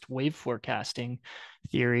first wave forecasting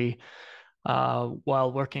theory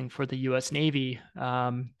while working for the US Navy.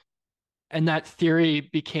 And that theory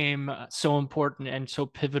became so important and so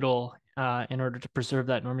pivotal in order to preserve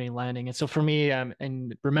that Normandy landing. And so for me,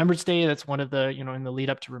 in Remembrance Day, that's one of the, in the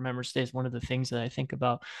lead up to Remembrance Day is one of the things that I think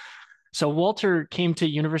about. So Walter came to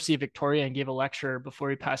University of Victoria and gave a lecture before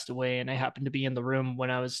he passed away. And I happened to be in the room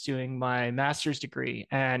when I was doing my master's degree.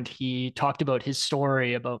 And he talked about his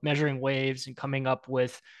story about measuring waves and coming up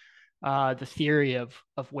with the theory of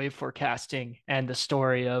wave forecasting and the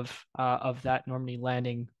story of that Normandy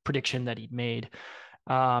landing prediction that he'd made.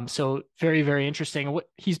 So very, very interesting.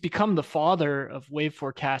 He's become the father of wave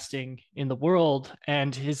forecasting in the world,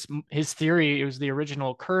 and his theory, it was the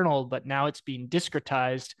original kernel, but now it's being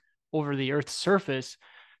discretized over the Earth's surface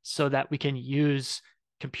so that we can use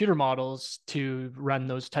computer models to run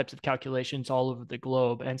those types of calculations all over the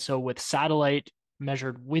globe. And so with satellite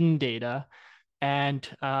measured wind data, and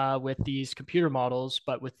with these computer models,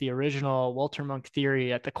 but with the original Walter Munk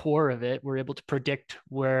theory at the core of it, we're able to predict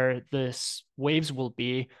where this waves will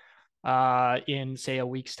be in, say, a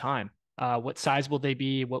week's time. What size will they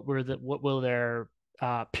be? What will their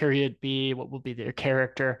period be? What will be their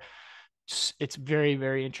character? It's very,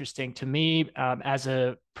 very interesting to me as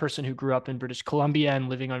a person who grew up in British Columbia and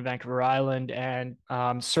living on Vancouver Island and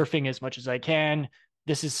surfing as much as I can.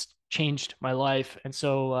 This has changed my life. And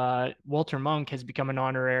so Walter Munk has become an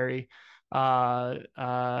honorary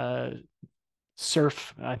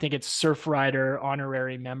surf, I think it's Surf Rider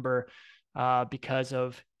honorary member because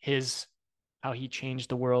of how he changed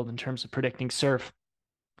the world in terms of predicting surf.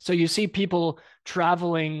 So you see people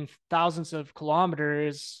traveling thousands of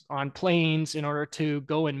kilometers on planes in order to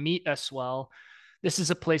go and meet a swell. This is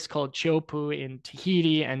a place called Chopu in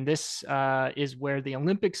Tahiti, and this is where the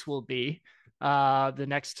Olympics will be, the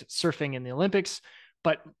next surfing in the Olympics.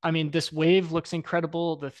 But I mean, this wave looks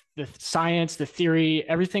incredible. The science, the theory,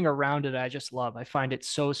 everything around it, I just love. I find it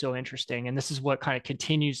so, so interesting. And this is what kind of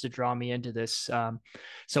continues to draw me into this.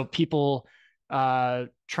 So people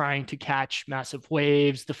trying to catch massive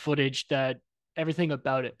waves, the footage, everything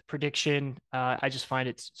about it, the prediction. I just find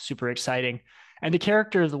it super exciting. And the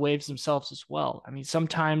character of the waves themselves as well. I mean,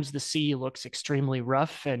 sometimes the sea looks extremely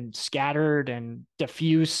rough and scattered and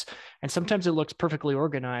diffuse, and sometimes it looks perfectly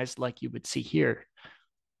organized like you would see here.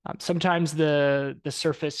 Sometimes the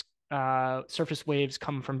surface waves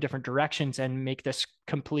come from different directions and make this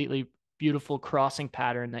completely beautiful crossing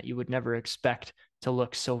pattern that you would never expect to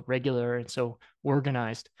look so regular and so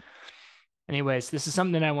organized. Anyways, this is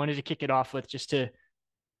something that I wanted to kick it off with just to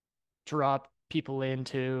draw people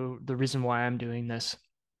into the reason why I'm doing this.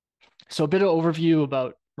 So a bit of overview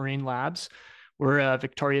about Marine Labs. We're a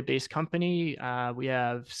Victoria-based company. We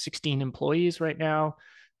have 16 employees right now.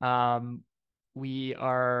 We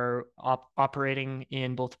are operating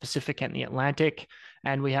in both the Pacific and the Atlantic,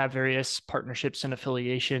 and we have various partnerships and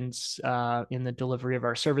affiliations in the delivery of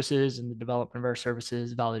our services and the development of our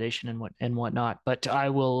services, validation and whatnot. But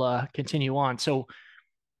I will continue on. So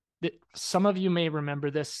some of you may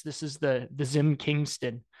remember this. This is the Zim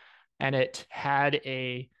Kingston, and it had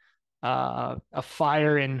a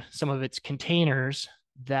fire in some of its containers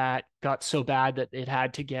that got so bad that it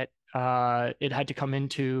had to come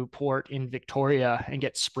into port in Victoria and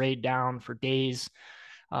get sprayed down for days.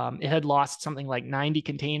 It had lost something like 90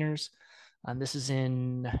 containers. And this is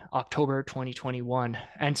in October 2021.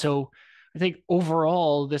 And so I think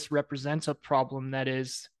overall, this represents a problem that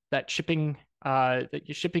shipping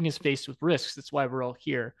is faced with risks. That's why we're all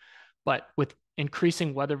here. But with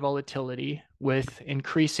increasing weather volatility, with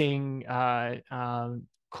increasing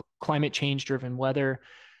climate change driven weather,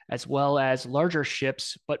 as well as larger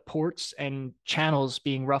ships, but ports and channels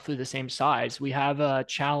being roughly the same size. We have a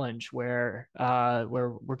challenge where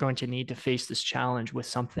we're going to need to face this challenge with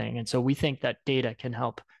something. And so we think that data can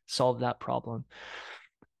help solve that problem.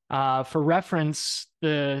 For reference,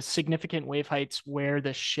 the significant wave heights where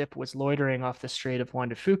the ship was loitering off the Strait of Juan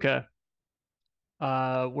de Fuca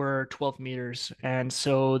were 12 meters. And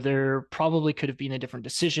so there probably could have been a different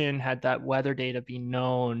decision had that weather data been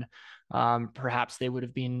known. Perhaps they would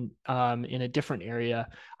have been in a different area.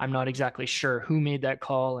 I'm not exactly sure who made that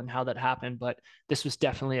call and how that happened, but this was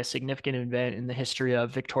definitely a significant event in the history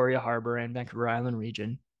of Victoria Harbor and Vancouver Island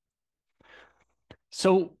region.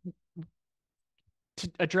 So to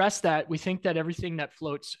address that, we think that everything that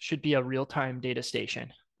floats should be a real-time data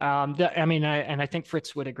station. I think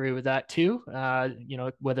Fritz would agree with that too.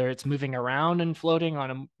 Whether it's moving around and floating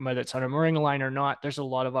whether it's on a mooring line or not, there's a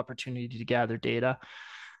lot of opportunity to gather data.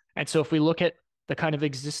 And so if we look at the kind of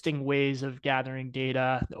existing ways of gathering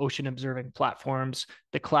data, the ocean observing platforms,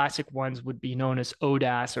 the classic ones would be known as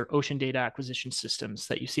ODAS, or Ocean Data Acquisition Systems,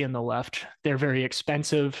 that you see on the left. They're very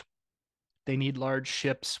expensive. They need large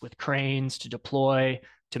ships with cranes to deploy,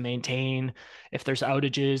 to maintain. If there's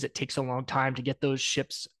outages, it takes a long time to get those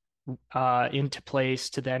ships into place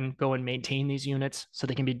to then go and maintain these units so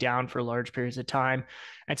they can be down for large periods of time.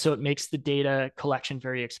 And so it makes the data collection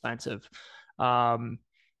very expensive.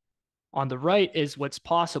 On the right is what's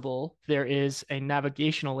possible. There is a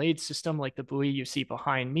navigational aid system like the buoy you see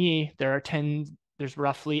behind me. There's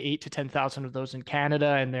roughly 8 to 10,000 of those in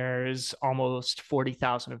Canada, and there's almost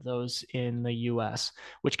 40,000 of those in the US,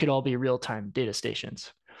 which could all be real-time data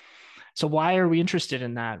stations. So why are we interested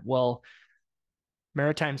in that? Well,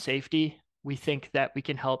 maritime safety, we think that we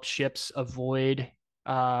can help ships avoid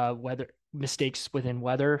weather mistakes within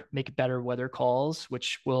weather, make better weather calls,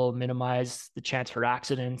 which will minimize the chance for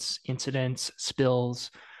accidents, incidents,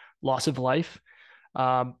 spills, loss of life.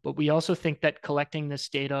 But we also think that collecting this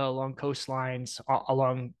data along coastlines,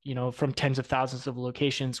 from tens of thousands of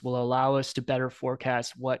locations, will allow us to better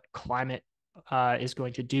forecast what climate is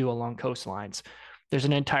going to do along coastlines. There's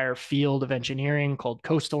an entire field of engineering called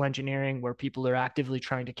coastal engineering, where people are actively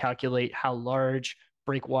trying to calculate how large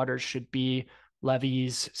breakwaters should be,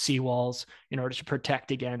 levees, seawalls, in order to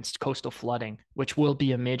protect against coastal flooding, which will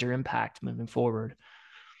be a major impact moving forward.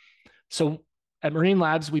 So at Marine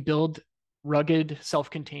Labs, we build rugged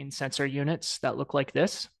self-contained sensor units that look like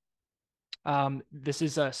this. This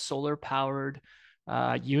is a solar-powered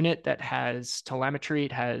unit that has telemetry.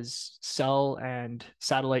 It has cell and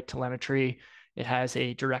satellite telemetry. It has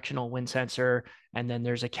a directional wind sensor, and then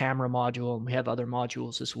there's a camera module, and we have other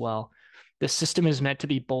modules as well. The system is meant to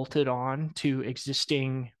be bolted on to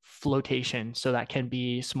existing flotation. So that can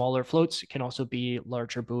be smaller floats. It can also be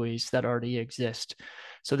larger buoys that already exist.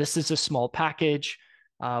 So this is a small package.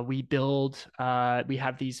 We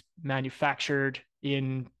have these manufactured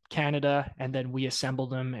in Canada, and then we assemble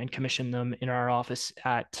them and commission them in our office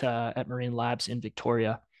at Marine Labs in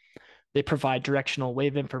Victoria. They provide directional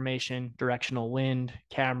wave information, directional wind,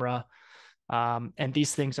 camera, and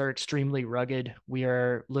these things are extremely rugged. We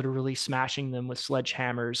are literally smashing them with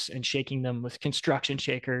sledgehammers and shaking them with construction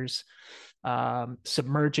shakers,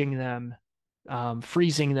 submerging them,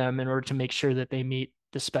 freezing them in order to make sure that they meet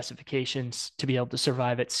the specifications to be able to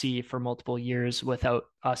survive at sea for multiple years without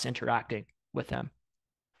us interacting with them.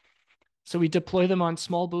 So we deploy them on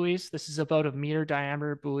small buoys. This is about a meter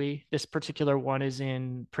diameter buoy. This particular one is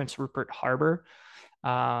in Prince Rupert Harbor.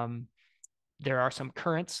 There are some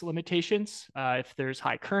currents limitations. If there's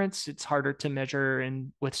high currents, it's harder to measure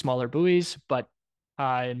with smaller buoys, but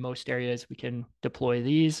in most areas we can deploy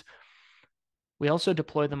these. We also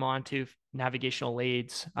deploy them onto navigational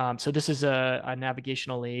aids. So this is a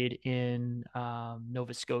navigational aid in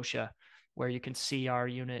Nova Scotia, where you can see our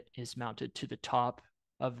unit is mounted to the top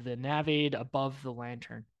of the nav aid above the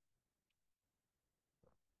lantern.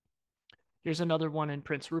 Here's another one in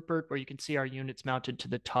Prince Rupert, where you can see our units mounted to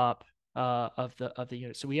the top of the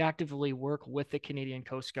unit. So we actively work with the Canadian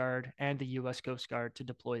Coast Guard and the US Coast Guard to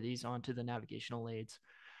deploy these onto the navigational aids.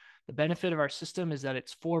 The benefit of our system is that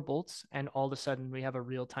it's 4 bolts, and all of a sudden we have a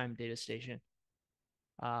real-time data station.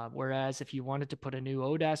 Whereas if you wanted to put a new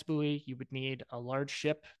ODAS buoy, you would need a large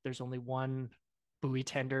ship. There's only one buoy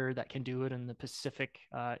tender that can do it in the Pacific,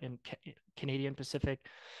 Canadian Pacific.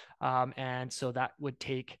 And so that would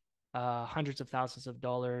take hundreds of thousands of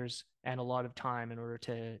dollars and a lot of time in order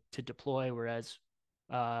to deploy, whereas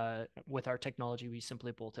with our technology, we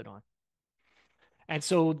simply bolt it on. And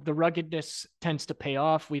so the ruggedness tends to pay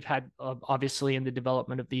off. We've had, obviously, in the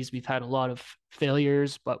development of these, we've had a lot of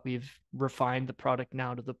failures, but we've refined the product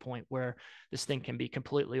now to the point where this thing can be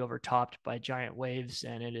completely overtopped by giant waves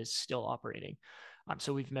and it is still operating.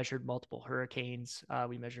 So we've measured multiple hurricanes.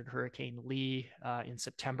 We measured Hurricane Lee in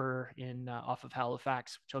September off of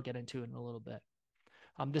Halifax, which I'll get into in a little bit.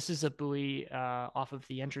 This is a buoy off of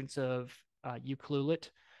the entrance of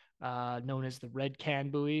Ucluelet, known as the Red Can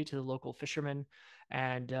Buoy to the local fishermen.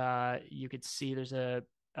 And you could see there's a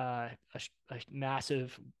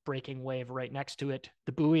massive breaking wave right next to it.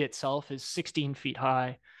 The buoy itself is 16 feet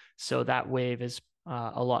high, so that wave is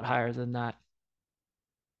a lot higher than that.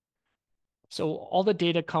 So all the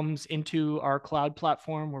data comes into our cloud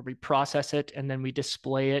platform where we process it and then we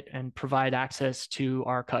display it and provide access to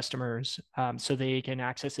our customers so they can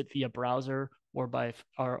access it via browser or by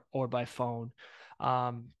phone.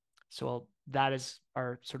 So that is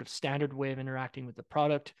our sort of standard way of interacting with the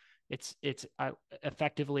product. It's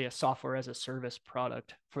effectively a software as a service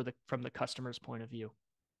product from the customer's point of view.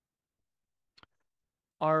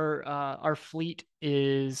 Our fleet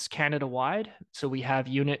is Canada wide, so we have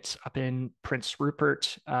units up in Prince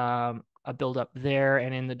Rupert, a buildup there,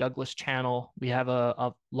 and in the Douglas Channel we have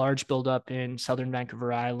a large buildup in Southern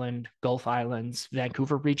Vancouver Island, Gulf Islands,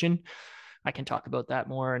 Vancouver region. I can talk about that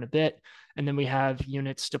more in a bit. And then we have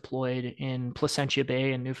units deployed in Placentia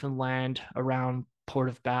Bay in Newfoundland, around Port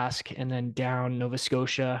of Basque, and then down Nova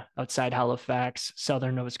Scotia, outside Halifax,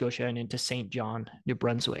 southern Nova Scotia, and into St. John, New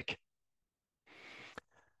Brunswick.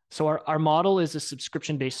 So our model is a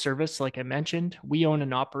subscription-based service, like I mentioned. We own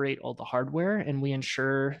and operate all the hardware, and we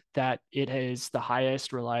ensure that it has the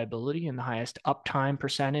highest reliability and the highest uptime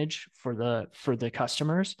percentage for the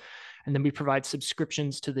customers. And then we provide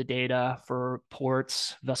subscriptions to the data for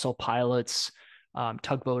ports, vessel pilots,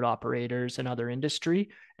 tugboat operators, and other industry.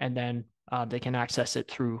 And then they can access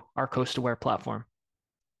it through our CoastAware platform.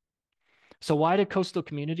 So why do coastal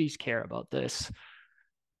communities care about this?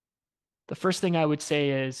 The first thing I would say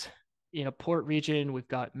is, in a port region, we've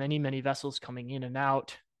got many, many vessels coming in and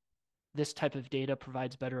out. This type of data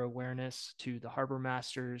provides better awareness to the harbor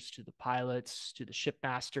masters, to the pilots, to the ship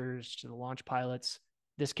masters, to the launch pilots.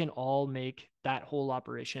 This can all make that whole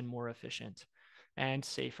operation more efficient and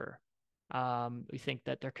safer. We think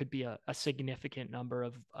that there could be a significant number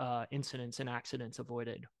of incidents and accidents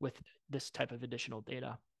avoided with this type of additional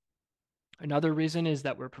data. Another reason is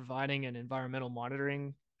that we're providing an environmental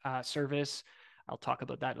monitoring service. I'll talk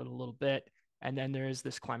about that in a little bit. And then there is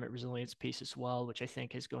this climate resilience piece as well, which I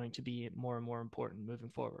think is going to be more and more important moving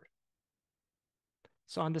forward.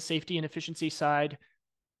 So on the safety and efficiency side,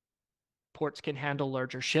 ports can handle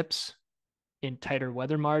larger ships in tighter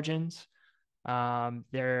weather margins.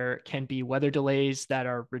 There can be weather delays that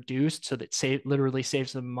are reduced, so that literally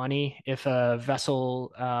saves them money. If a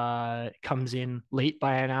vessel comes in late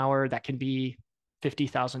by an hour, that can be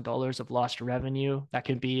 $50,000 of lost revenue. That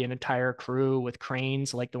can be an entire crew with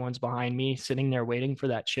cranes like the ones behind me sitting there waiting for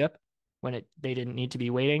that ship when they didn't need to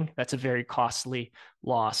be waiting. That's a very costly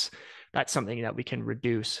loss. That's something that we can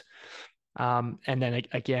reduce. And then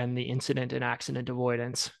again, the incident and accident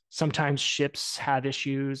avoidance. Sometimes ships have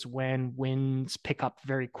issues when winds pick up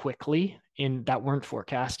very quickly that weren't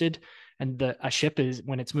forecasted. And a ship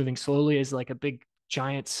when it's moving slowly, is like a big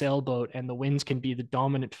giant sailboat, and the winds can be the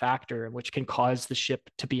dominant factor, which can cause the ship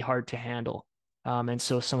to be hard to handle. And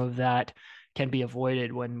so some of that can be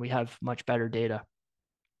avoided when we have much better data.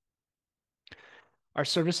 Our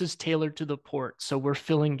service is tailored to the port, so we're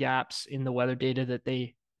filling gaps in the weather data that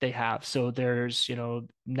they have. So there's,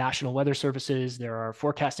 national weather services, there are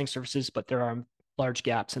forecasting services, but there are large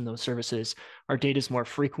gaps in those services. Our data is more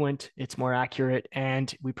frequent, it's more accurate,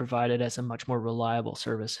 and we provide it as a much more reliable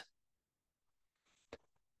service.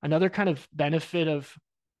 Another kind of benefit of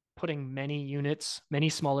putting many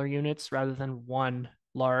smaller units rather than one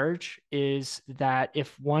large is that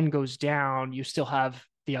if one goes down, you still have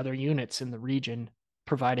the other units in the region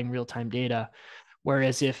providing real-time data.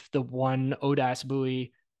 Whereas if the one ODAS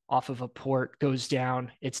buoy off of a port goes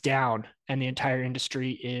down, it's down, and the entire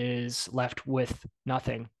industry is left with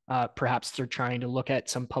nothing. Perhaps they're trying to look at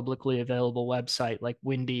some publicly available website like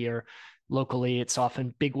Windy, or locally it's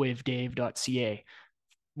often bigwavedave.ca,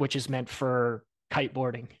 which is meant for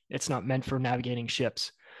kiteboarding. It's not meant for navigating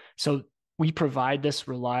ships. So we provide this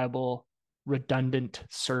reliable, redundant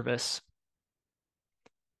service.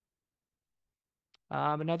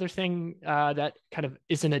 Another thing that kind of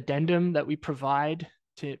is an addendum that we provide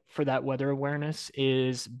for that weather awareness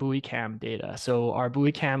is buoy cam data. So our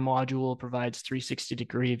buoy cam module provides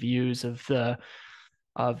 360-degree views of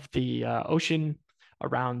the ocean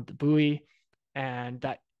around the buoy, and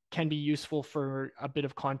that can be useful for a bit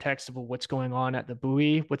of context of what's going on at the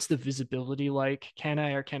buoy. What's the visibility like? Can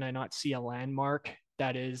I or can I not see a landmark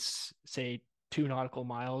that is, say, 2 nautical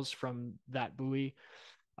miles from that buoy?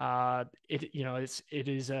 It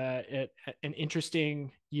is an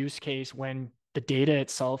interesting use case when the data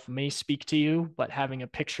itself may speak to you, but having a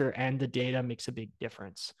picture and the data makes a big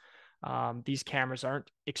difference. These cameras aren't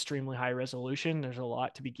extremely high resolution. There's a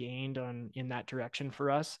lot to be gained in that direction for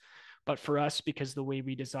us. But for us, because the way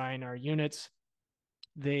we design our units,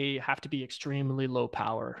 they have to be extremely low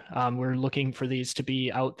power. We're looking for these to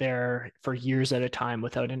be out there for years at a time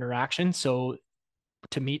without interaction. So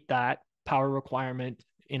to meet that power requirement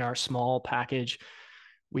in our small package,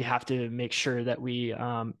 we have to make sure that we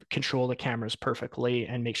control the cameras perfectly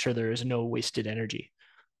and make sure there is no wasted energy.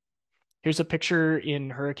 Here's a picture in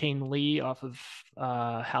Hurricane Lee off of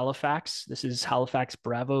Halifax. This is Halifax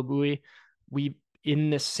Bravo buoy.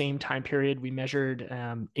 In this same time period, we measured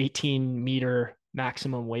 18-meter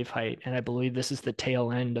maximum wave height, and I believe this is the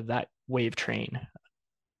tail end of that wave train.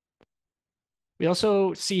 We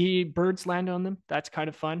also see birds land on them. That's kind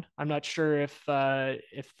of fun. I'm not sure if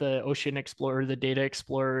the Ocean Explorer, the Data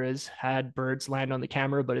Explorer, has had birds land on the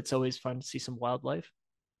camera, but it's always fun to see some wildlife.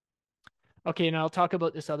 Okay, now I'll talk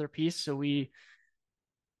about this other piece. So we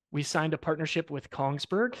signed a partnership with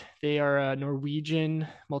Kongsberg. They are a Norwegian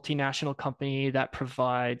multinational company that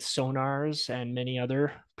provides sonars and many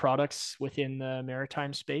other products within the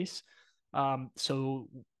maritime space. So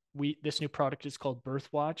this new product is called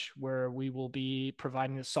BerthWatch, where we will be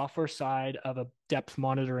providing the software side of a depth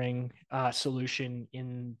monitoring solution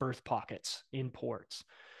in berth pockets in ports.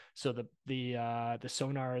 So the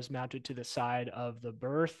sonar is mounted to the side of the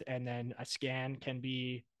berth, and then a scan can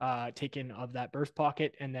be taken of that berth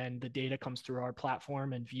pocket, and then the data comes through our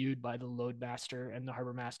platform and viewed by the load master and the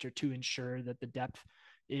harbor master to ensure that the depth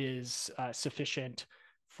is sufficient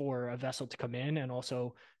for a vessel to come in and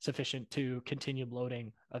also sufficient to continue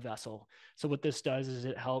loading a vessel. So what this does is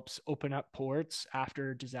it helps open up ports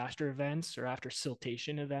after disaster events or after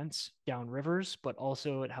siltation events down rivers, but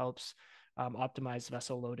also it helps optimize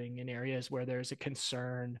vessel loading in areas where there's a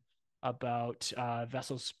concern about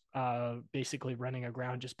vessels basically running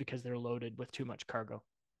aground just because they're loaded with too much cargo.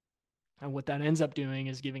 And what that ends up doing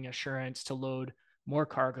is giving assurance to load more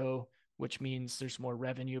cargo, which means there's more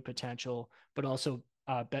revenue potential, but also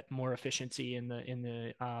more efficiency in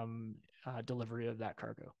the delivery of that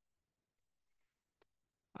cargo.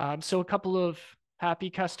 So a couple of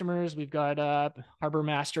happy customers. We've got a harbor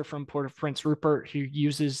master from Port of Prince Rupert who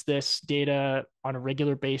uses this data on a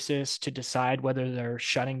regular basis to decide whether they're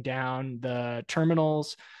shutting down the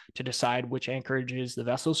terminals, to decide which anchorages the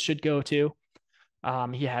vessels should go to.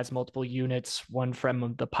 He has multiple units, one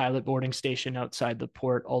from the pilot boarding station outside the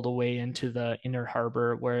port all the way into the inner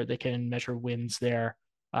harbor, where they can measure winds there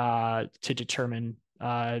to determine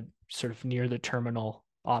sort of near the terminal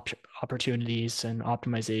opportunities and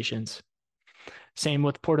optimizations. Same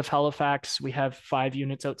with Port of Halifax. We have 5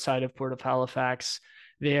 units outside of Port of Halifax.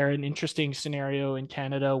 They're an interesting scenario in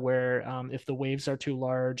Canada where if the waves are too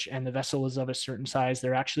large and the vessel is of a certain size,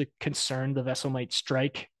 they're actually concerned the vessel might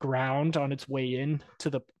strike ground on its way in to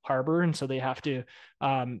the harbor. And so they have to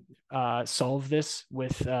solve this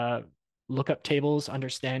with lookup tables,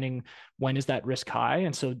 understanding when is that risk high.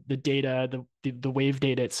 And so the data, the wave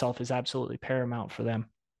data itself is absolutely paramount for them.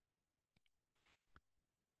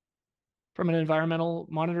 From an environmental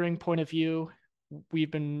monitoring point of view, we've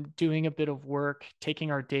been doing a bit of work taking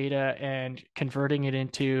our data and converting it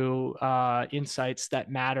into insights that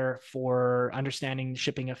matter for understanding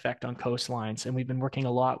shipping effect on coastlines. And we've been working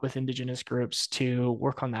a lot with Indigenous groups to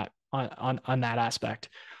work on that on that aspect.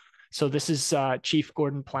 So this is Chief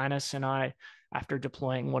Gordon Planis and I, after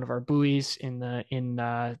deploying one of our buoys in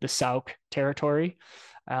the Sauk territory.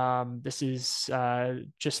 This is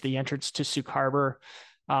just the entrance to Sauk Harbor.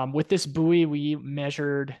 With this buoy, we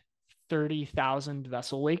measured 30,000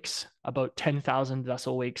 vessel wakes, about 10,000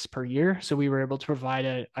 vessel wakes per year. So we were able to provide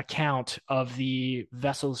a count of the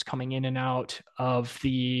vessels coming in and out of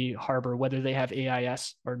the harbor, whether they have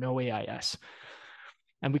AIS or no AIS.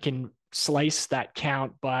 And we can slice that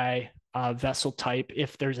count by vessel type.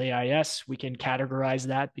 If there's AIS, we can categorize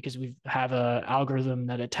that because we have an algorithm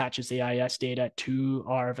that attaches AIS data to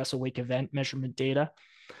our vessel wake event measurement data.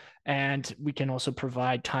 And we can also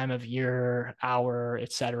provide time of year, hour,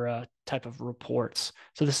 et cetera, type of reports.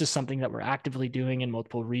 So this is something that we're actively doing in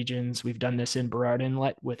multiple regions. We've done this in Burrard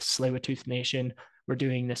Inlet with Tsleil-Waututh Nation. We're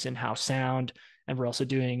doing this in Howe Sound, and we're also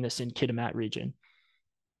doing this in Kitimat region.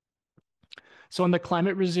 So on the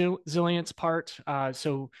climate resilience part,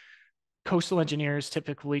 so coastal engineers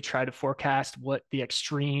typically try to forecast what the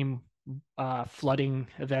extreme flooding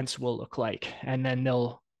events will look like. And then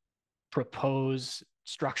they'll propose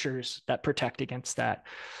structures that protect against that.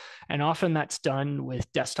 And often that's done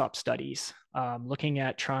with desktop studies, looking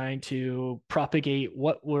at trying to propagate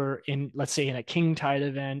what we're in, let's say in a king tide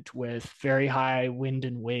event with very high wind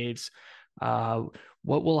and waves,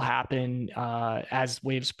 what will happen as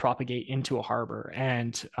waves propagate into a harbor,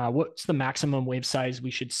 and what's the maximum wave size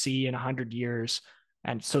we should see in 100 years.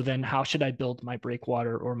 And so then how should I build my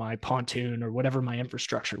breakwater or my pontoon or whatever my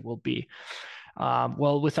infrastructure will be?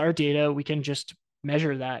 Well, with our data, we can just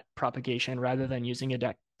measure that propagation rather than using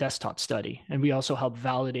a desktop study. And we also help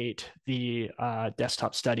validate the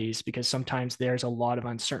desktop studies, because sometimes there's a lot of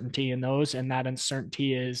uncertainty in those, and that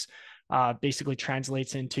uncertainty is basically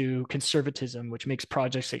translates into conservatism, which makes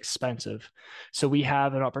projects expensive. So we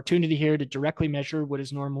have an opportunity here to directly measure what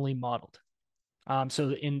is normally modeled.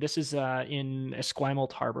 This is in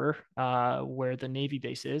Esquimalt Harbor, where the Navy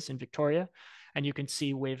base is in Victoria. And you can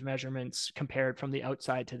see wave measurements compared from the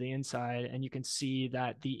outside to the inside. And you can see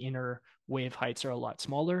that the inner wave heights are a lot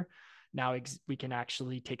smaller. Now we can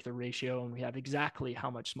actually take the ratio and we have exactly how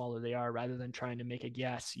much smaller they are, rather than trying to make a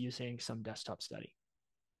guess using some desktop study.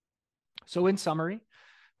 So in summary,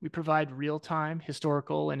 we provide real-time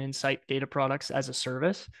historical and insight data products as a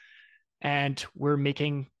service. And we're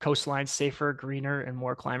making coastlines safer, greener, and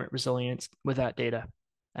more climate resilient with that data.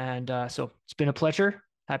 And so it's been a pleasure.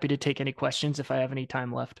 Happy to take any questions if I have any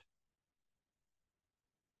time left.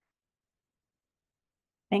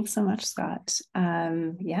 Thanks so much, Scott.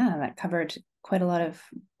 Yeah, that covered quite a lot of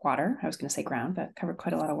water. I was going to say ground, but covered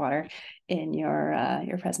quite a lot of water in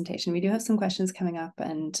your presentation. We do have some questions coming up,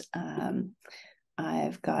 and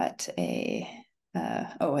I've got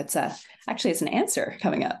it's an answer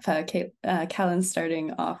coming up. Callan's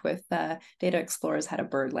starting off with data explorers had a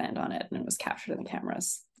bird land on it and it was captured in the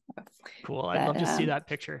cameras. Cool. I'd love to see that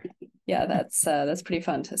picture. Yeah, that's pretty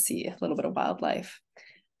fun to see a little bit of wildlife.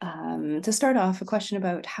 To start off, a question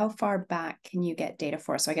about how far back can you get data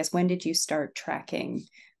for? So I guess when did you start tracking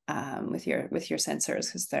with your sensors?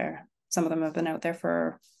 Because some of them have been out there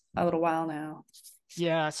for a little while now.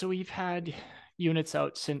 Yeah, so we've had units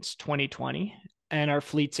out since 2020. And our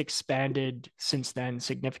fleet's expanded since then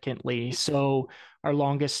significantly. So our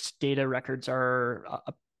longest data records are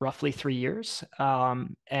roughly 3 years.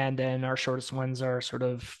 And then our shortest ones are sort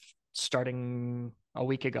of starting a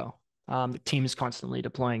week ago. The team is constantly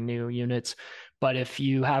deploying new units. But if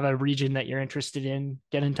you have a region that you're interested in,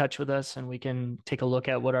 get in touch with us and we can take a look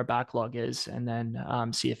at what our backlog is, and then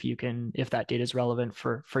see if that data is relevant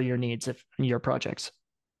for your needs, your projects.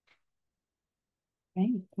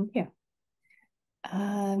 Okay, thank you.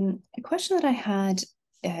 A question that I had,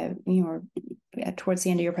 towards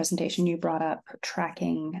the end of your presentation, you brought up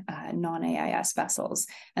tracking non-AIS vessels,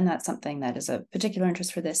 and that's something that is a particular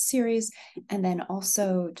interest for this series. And then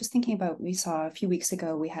also just thinking about, we saw a few weeks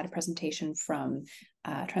ago, we had a presentation from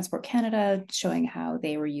Transport Canada showing how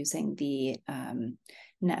they were using the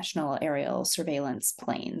national aerial surveillance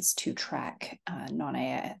planes to track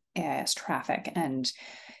non-AIS traffic. And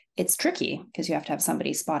it's tricky because you have to have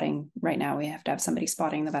somebody spotting. Right now, we have to have somebody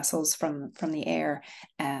spotting the vessels from the air,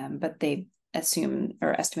 but they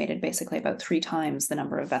estimated basically about 3 times the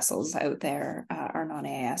number of vessels out there are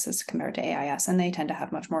non-AIS as compared to AIS, and they tend to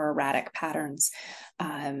have much more erratic patterns.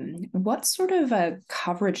 What sort of a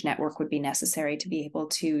coverage network would be necessary to be able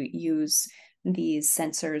to use these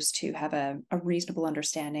sensors to have a reasonable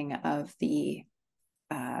understanding of the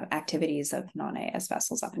activities of non-AIS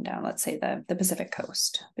vessels up and down, let's say the Pacific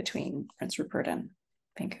coast between Prince Rupert and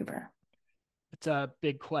Vancouver? It's a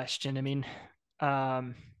big question. I mean,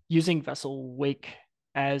 using vessel wake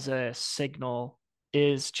as a signal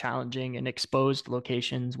is challenging in exposed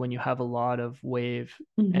locations when you have a lot of wave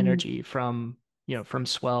energy from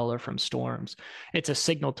swell or from storms. It's a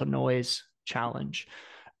signal to noise challenge.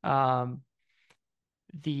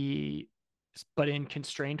 But in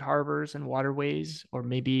constrained harbors and waterways, or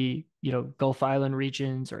maybe Gulf Island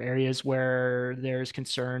regions or areas where there's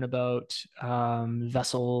concern about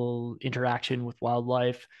vessel interaction with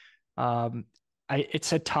wildlife,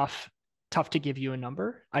 it's a tough to give you a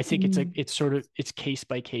number. I think it's case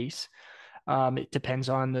by case. It depends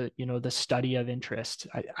on the study of interest.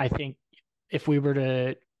 I think if we were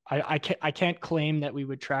to, I can't claim that we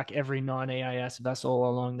would track every non-AIS vessel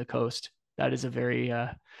along the coast. That is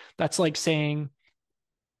that's like saying,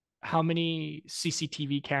 how many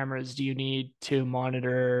CCTV cameras do you need to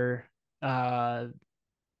monitor, the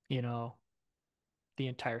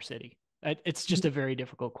entire city? It's just a very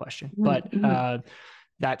difficult question, but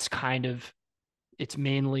that's it's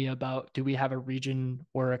mainly about, do we have a region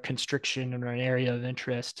or a constriction or an area of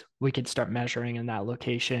interest? We can start measuring in that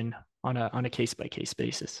location on a case-by-case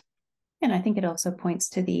basis. And I think it also points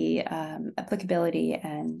to the applicability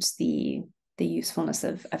and the usefulness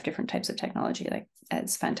of different types of technology. Like,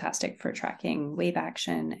 it's fantastic for tracking wave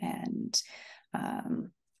action and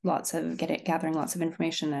gathering lots of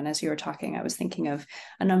information. And as you were talking, I was thinking of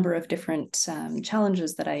a number of different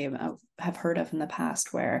challenges that I have heard of in the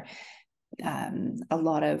past, where a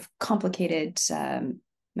lot of complicated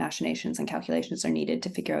machinations and calculations are needed to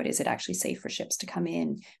figure out, is it actually safe for ships to come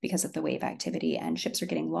in because of the wave activity, and ships are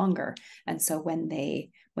getting longer, and so when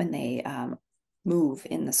they move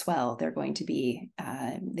in the swell, they're going to be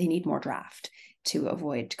they need more draft to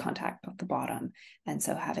avoid contact with the bottom, and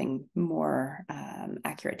so having more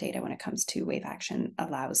accurate data when it comes to wave action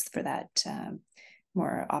allows for that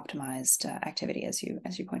more optimized activity, as you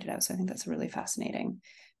pointed out. So I think that's a really fascinating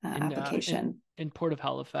application. In Port of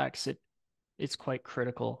Halifax, it's quite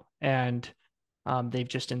critical, and they've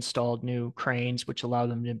just installed new cranes which allow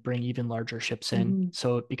them to bring even larger ships in,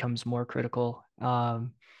 so it becomes more critical,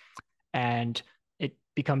 and it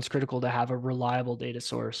becomes critical to have a reliable data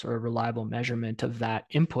source or a reliable measurement of that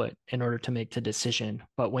input in order to make the decision.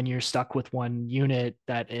 But when you're stuck with one unit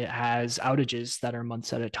that it has outages that are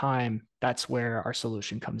months at a time, that's where our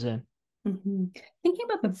solution comes in. Thinking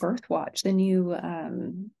about the BerthWatch, the new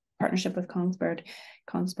partnership with Kongsberg,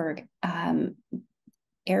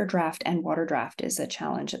 air draft and water draft is a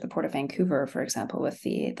challenge at the Port of Vancouver, for example, with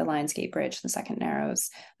the Lionsgate Bridge, the second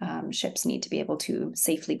narrows. Ships need to be able to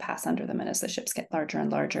safely pass under them, and as the ships get larger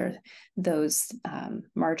and larger, those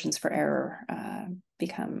margins for error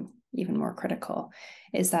become even more critical.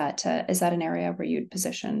 Is that an area where you'd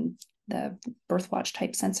position the BerthWatch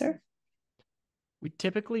type sensor? We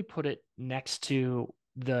typically put it next to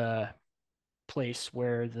the place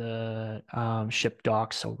where the ship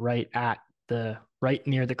docks, so right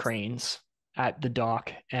near the cranes at the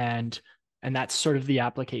dock, and that's sort of the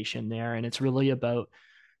application there. And it's really about,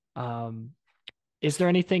 is there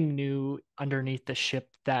anything new underneath the ship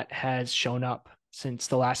that has shown up since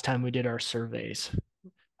the last time we did our surveys?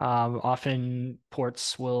 Often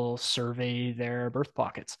ports will survey their berth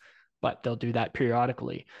pockets, but they'll do that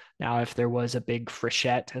periodically. Now, if there was a big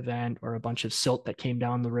freshet event or a bunch of silt that came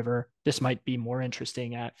down the river, this might be more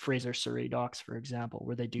interesting at Fraser Surrey docks, for example,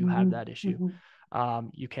 where they do have that issue.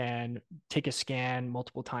 You can take a scan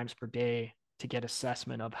multiple times per day to get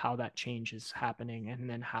assessment of how that change is happening, and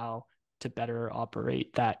then how to better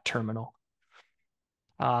operate that terminal.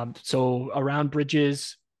 So around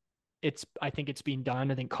bridges, I think it's being done.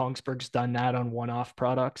 I think Kongsberg's done that on one-off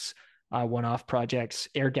projects.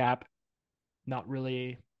 Air gap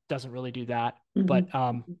doesn't really do that, but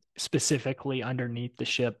specifically underneath the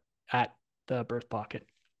ship at the berth pocket.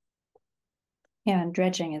 Yeah, and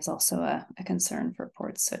dredging is also a concern for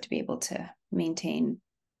ports. So to be able to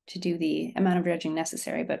do the amount of dredging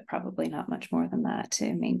necessary, but probably not much more than that,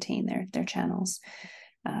 to maintain their channels.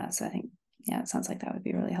 So I think, yeah, it sounds like that would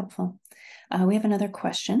be really helpful. We have another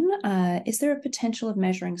question. Is there a potential of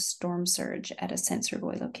measuring storm surge at a sensor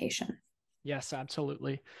buoy location? Yes,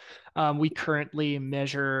 absolutely. We currently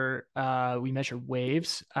measure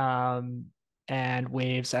waves, and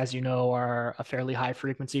waves, as you know, are a fairly high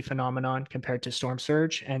frequency phenomenon compared to storm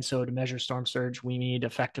surge. And so to measure storm surge, we need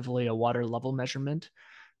effectively a water level measurement.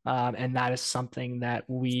 And that is something that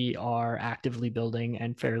we are actively building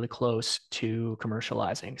and fairly close to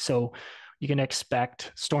commercializing. So you can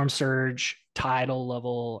expect storm surge, tidal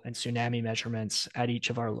level, and tsunami measurements at each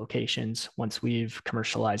of our locations once we've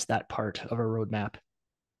commercialized that part of our roadmap.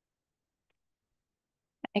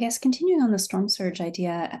 I guess continuing on the storm surge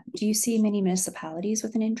idea, do you see many municipalities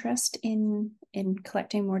with an interest in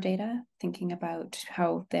collecting more data, thinking about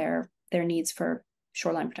how their needs for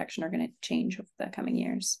shoreline protection are going to change over the coming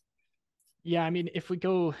years? Yeah, I mean, if we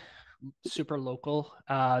go super local,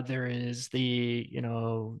 there is the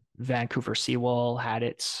Vancouver seawall had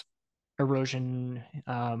its erosion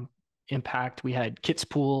impact. We had Kitts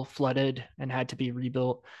Pool flooded and had to be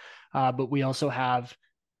rebuilt, but we also have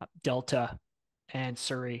Delta and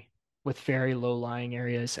Surrey with very low lying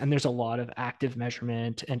areas, and there's a lot of active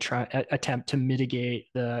measurement and attempt to mitigate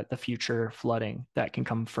the future flooding that can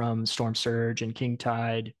come from storm surge and king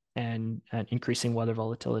tide and increasing weather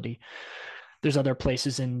volatility. There's other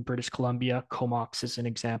places in British Columbia, Comox is an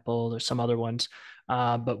example. There's some other ones,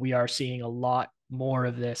 but we are seeing a lot more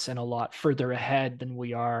of this and a lot further ahead than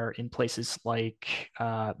we are in places like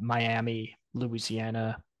Miami,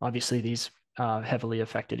 Louisiana. Obviously, these heavily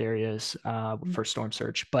affected areas for storm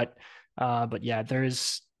surge, but yeah,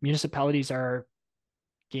 municipalities are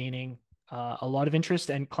gaining a lot of interest,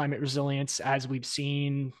 and climate resilience, as we've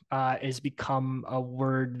seen, has become a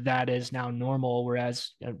word that is now normal,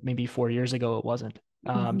 whereas maybe 4 years ago it wasn't.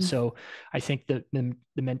 So I think that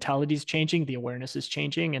the mentality is changing, the awareness is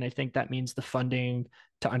changing, and I think that means the funding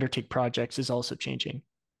to undertake projects is also changing.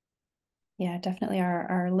 Yeah, definitely.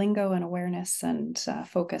 Our lingo and awareness and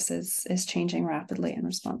focus is changing rapidly in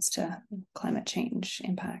response to climate change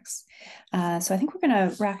impacts. So I think we're going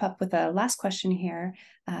to wrap up with a last question here.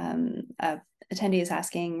 Attendee is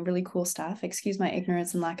asking really cool stuff. Excuse my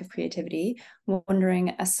ignorance and lack of creativity.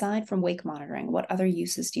 Wondering, aside from wake monitoring, what other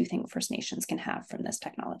uses do you think First Nations can have from this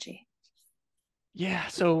technology? Yeah,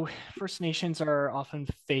 so First Nations are often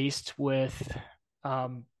faced with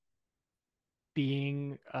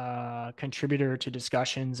being a contributor to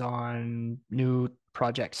discussions on new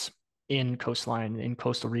projects in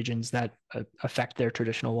coastal regions that affect their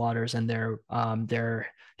traditional waters and their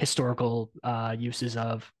historical uses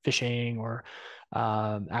of fishing or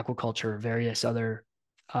aquaculture, various other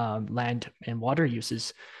land and water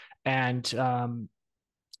uses. And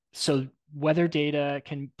so weather data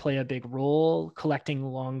can play a big role. Collecting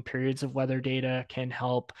long periods of weather data can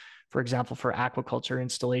help, for example, for aquaculture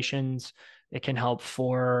installations. It can help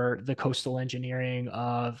for the coastal engineering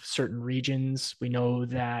of certain regions. We know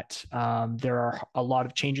that there are a lot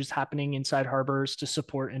of changes happening inside harbors to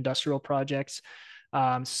support industrial projects.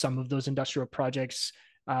 Some of those industrial projects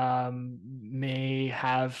may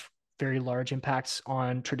have very large impacts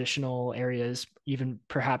on traditional areas, even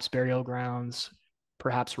perhaps burial grounds,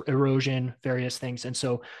 perhaps erosion, various things. And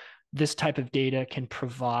so this type of data can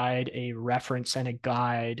provide a reference and a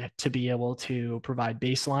guide to be able to provide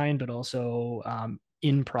baseline, but also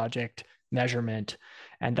in project measurement.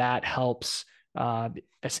 And that helps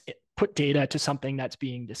put data to something that's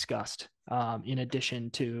being discussed in addition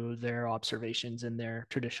to their observations and their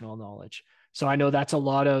traditional knowledge. So I know that's a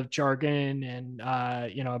lot of jargon and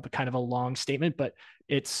kind of a long statement, but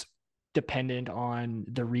it's dependent on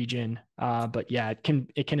the region. But yeah, it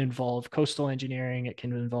can involve coastal engineering, it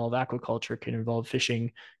can involve aquaculture, it can involve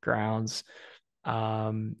fishing grounds,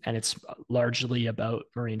 and it's largely about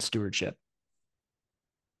marine stewardship.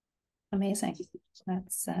 Amazing.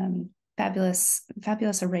 That's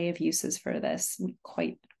fabulous array of uses for this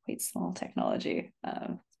quite small technology.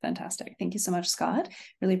 Fantastic. Thank you so much, Scott.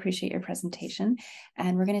 Really appreciate your presentation.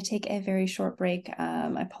 And we're going to take a very short break.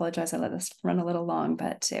 I apologize, I let this run a little long,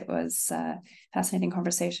 but it was a fascinating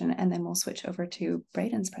conversation. And then we'll switch over to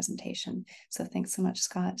Braden's presentation. So thanks so much,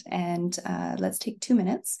 Scott. And let's take 2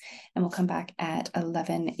 minutes and we'll come back at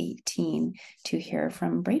 11:18 to hear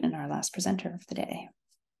from Braden, our last presenter of the day.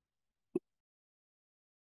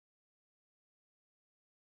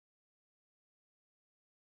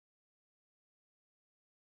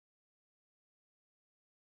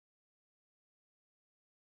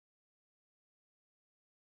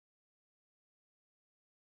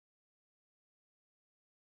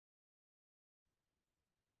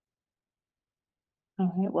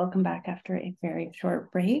 All right, welcome back after a very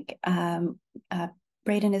short break.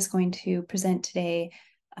 Braden is going to present today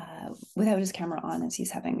without his camera on as he's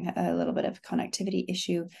having a little bit of a connectivity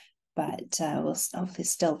issue, but we'll hopefully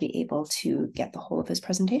still be able to get the whole of his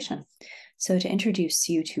presentation. So to introduce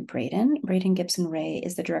you to Braden Gibson Ray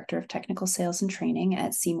is the Director of Technical Sales and Training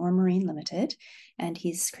at Seymour Marine Limited, and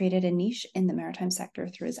he's created a niche in the maritime sector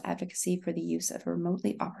through his advocacy for the use of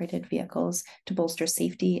remotely operated vehicles to bolster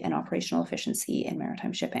safety and operational efficiency in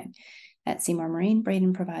maritime shipping. At Seymour Marine,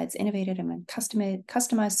 Braden provides innovative and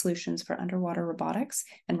customized solutions for underwater robotics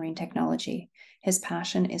and marine technology. His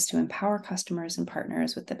passion is to empower customers and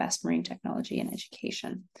partners with the best marine technology and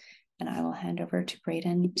education. And I will hand over to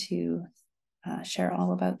Braden to share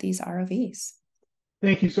all about these ROVs.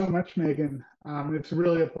 Thank you so much, Megan. It's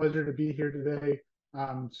really a pleasure to be here today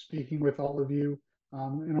speaking with all of you.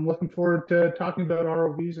 And I'm looking forward to talking about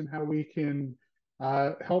ROVs and how we can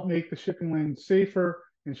help make the shipping lane safer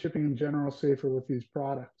and shipping in general safer with these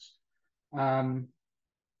products. So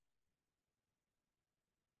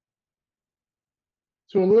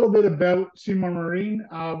a little bit about Seymour Marine.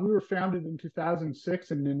 We were founded in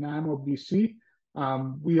 2006 in Nanaimo, BC.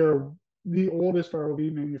 We are the oldest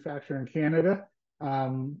ROV manufacturer in Canada,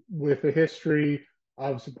 with a history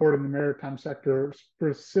of supporting the maritime sector,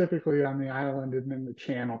 specifically on the island and in the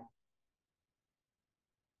channel.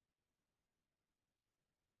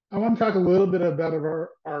 I want to talk a little bit about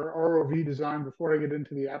our ROV design before I get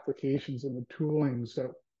into the applications and the toolings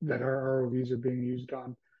that our ROVs are being used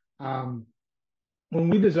on. When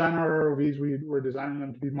we design our ROVs, we're designing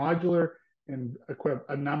them to be modular and equip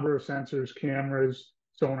a number of sensors, cameras,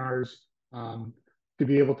 sonars, to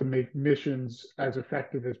be able to make missions as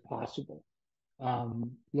effective as possible.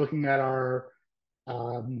 Looking at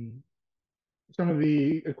some of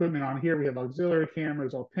the equipment on here, we have auxiliary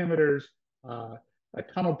cameras, altimeters, a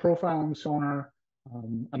tunnel profiling sonar,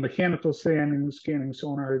 a mechanical scanning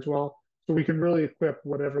sonar as well. So we can really equip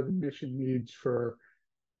whatever the mission needs for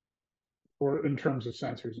in terms of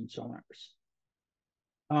sensors and sonars.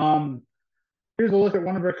 Here's a look at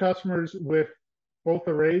one of our customers with both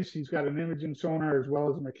arrays. He's got an imaging sonar as well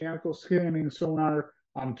as a mechanical scanning sonar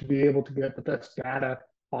to be able to get the best data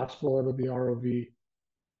possible out of the ROV.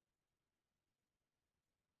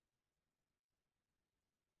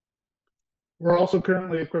 We're also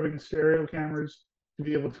currently equipping stereo cameras to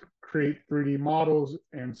be able to create 3D models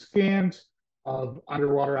and scans of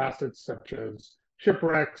underwater assets such as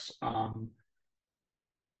shipwrecks,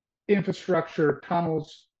 infrastructure,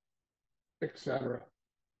 tunnels, etc.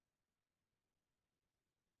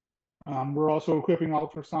 We're also equipping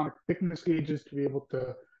ultrasonic thickness gauges to be able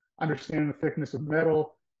to understand the thickness of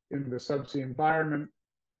metal in the subsea environment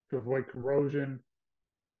to avoid corrosion,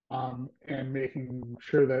 and making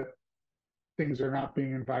sure that things are not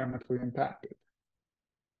being environmentally impacted.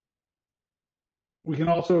 We can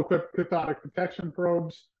also equip cathodic detection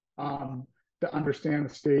probes to understand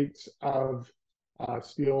the states of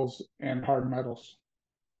steels and hard metals.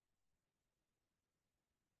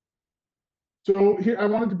 So here, I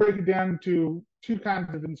wanted to break it down to two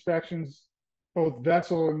kinds of inspections, both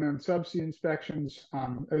vessel and then subsea inspections.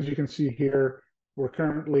 As you can see here, we're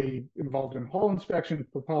currently involved in hull inspection,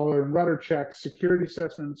 propeller and rudder checks, security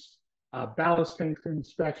assessments, ballast tank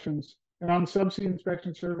inspections. And on the subsea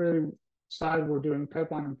inspection survey side, we're doing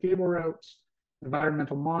pipeline and cable routes,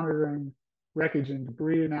 environmental monitoring, wreckage and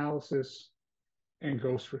debris analysis, and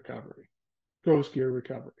ghost gear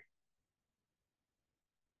recovery.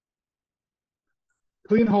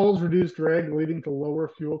 Clean hulls reduce drag, leading to lower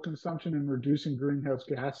fuel consumption and reducing greenhouse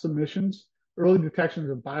gas emissions. Early detections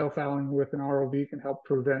of biofouling with an ROV can help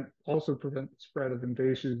prevent the spread of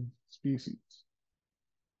invasive species.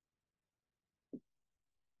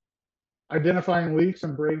 Identifying leaks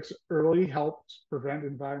and breaks early helps prevent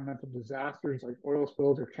environmental disasters like oil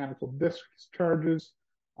spills or chemical discharges,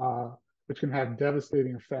 which can have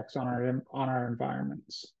devastating effects on our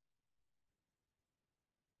environments.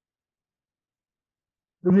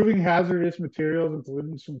 Removing hazardous materials and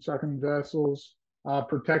pollutants from sucking vessels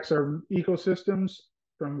protects our ecosystems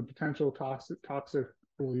from the potential toxic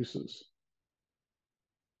releases.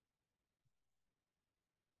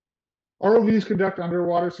 ROVs conduct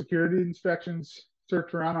underwater security inspections,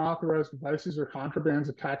 search around unauthorized devices or contrabands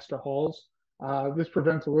attached to hulls. This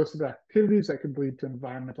prevents illicit activities that could lead to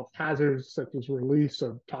environmental hazards, such as release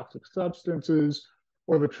of toxic substances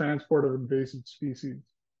or the transport of invasive species.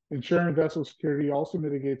 Ensuring vessel security also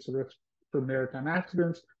mitigates the risk for maritime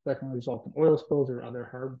accidents that can result in oil spills or other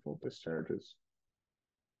harmful discharges.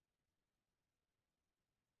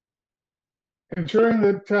 Ensuring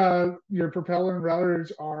that your propeller and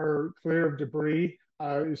rudders are clear of debris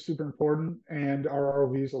is super important, and our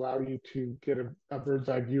ROVs allow you to get a bird's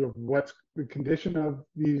eye view of what the condition of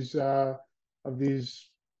these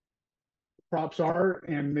props are,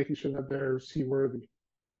 and making sure that they're seaworthy.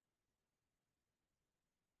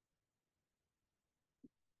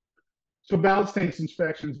 So ballast tanks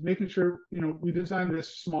inspections, making sure, we designed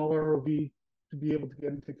this small ROV to be able to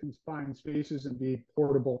get into confined spaces and be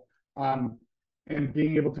portable. And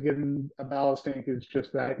being able to get in a ballast tank is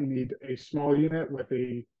just that. You need a small unit with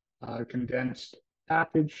a condensed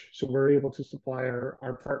package. So we're able to supply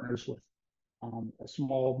our partners with a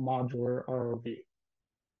small modular ROV.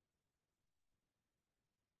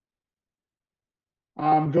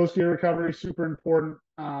 Ghost gear recovery is super important.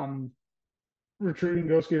 Retrieving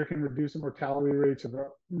ghost gear can reduce the mortality rates of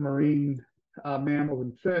marine mammals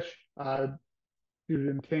and fish due to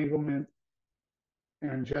entanglement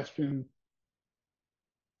and ingestion.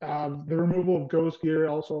 The removal of ghost gear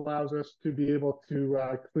also allows us to be able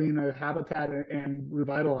to clean a habitat and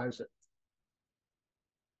revitalize it.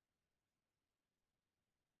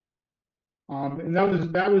 And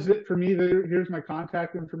that was it for me. Here's my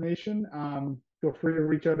contact information. Feel free to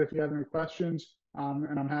reach out if you have any questions,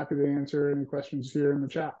 and I'm happy to answer any questions here in the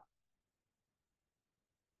chat.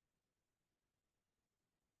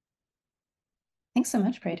 Thanks so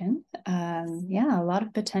much, Braden. Yeah, a lot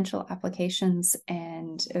of potential applications,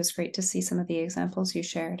 and it was great to see some of the examples you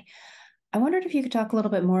shared. I wondered if you could talk a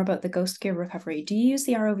little bit more about the ghost gear recovery. Do you use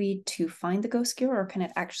the ROV to find the ghost gear, or can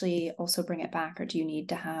it actually also bring it back, or do you need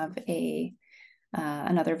to have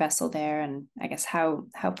another vessel there? And I guess how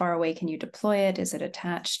far away can you deploy it? Is it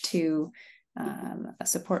attached to a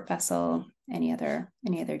support vessel? Any other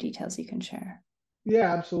details you can share?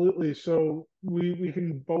 Yeah, absolutely. So we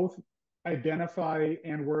can both identify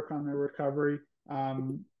and work on the recovery.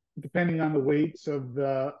 Depending on the weights of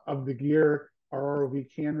the gear, our ROV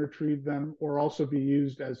can retrieve them or also be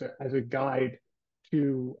used as a guide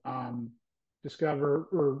to discover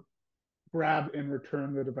or grab and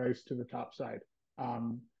return the device to the top side.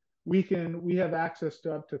 We have access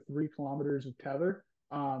to up to 3 kilometers of tether,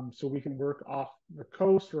 so we can work off the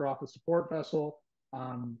coast or off a support vessel.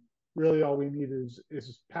 Really, all we need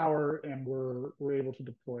is power, and we're able to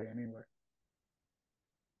deploy anywhere.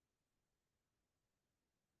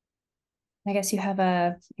 I guess you have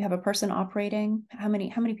a person operating. How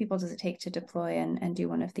many people does it take to deploy and do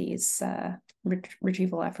one of these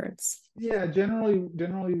retrieval efforts? Yeah, generally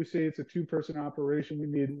we say it's a 2-person operation. We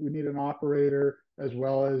need an operator as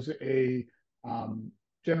well as a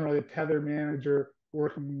generally a tether manager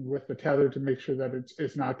working with the tether to make sure that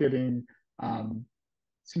it's not getting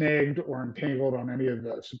snagged or entangled on any of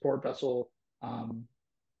the support vessel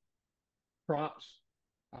props.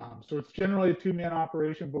 So it's generally a 2-man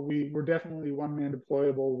operation, but we're definitely 1-man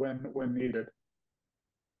deployable when needed.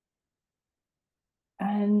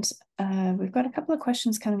 And we've got a couple of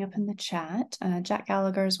questions coming up in the chat. Jack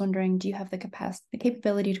Gallagher is wondering, do you have the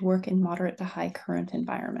capability to work in moderate to high current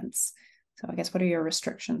environments? So I guess what are your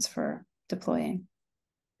restrictions for deploying?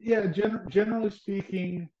 Yeah, generally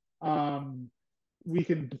speaking, we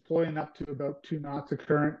can deploy in up to about 2 knots of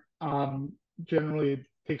current. Generally, it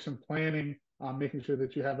takes some planning, making sure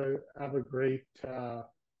that you have a great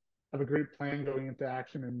plan going into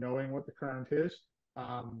action and knowing what the current is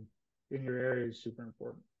in your area is super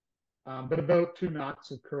important. But about 2 knots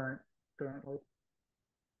of currently.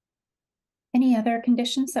 Any other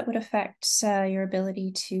conditions that would affect your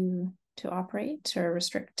ability to operate or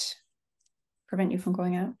prevent you from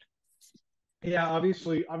going out? Yeah,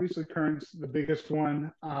 obviously current's the biggest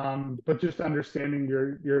one, but just understanding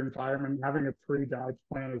your environment, having a pre-dive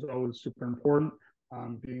plan is always super important.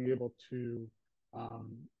 Being able to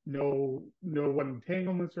know what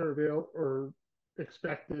entanglements are available or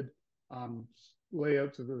expected,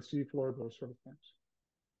 layouts of the seafloor, those sort of things.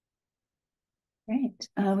 Great.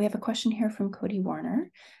 We have a question here from Cody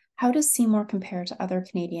Warner. How does Seymour compare to other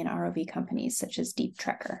Canadian ROV companies such as Deep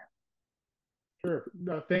Trekker? Sure.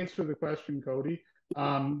 Thanks for the question, Cody.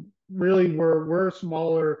 Really, we're a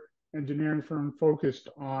smaller engineering firm focused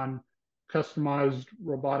on customized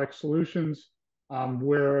robotic solutions,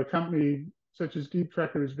 where a company such as Deep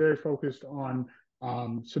Trekker is very focused on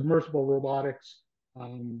submersible robotics,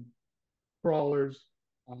 crawlers,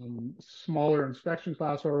 smaller inspection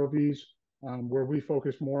class ROVs, where we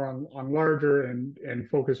focus more on larger and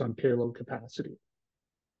focus on payload capacity.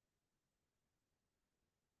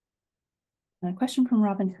 A question from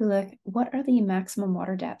Robin Hulick. What are the maximum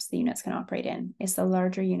water depths the units can operate in? Is the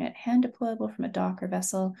larger unit hand deployable from a dock or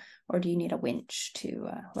vessel, or do you need a winch to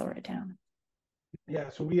lower it down? Yeah,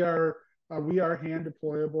 so we are hand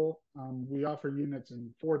deployable. We offer units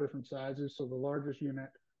in 4 different sizes. So the largest unit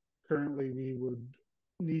currently we would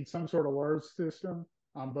need some sort of large system,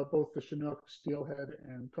 but both the Chinook, Steelhead,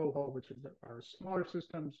 and Coho, which is our smaller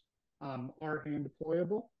systems, are hand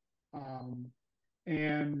deployable.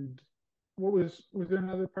 And what was there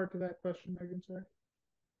another part to that question, Megan? Sorry.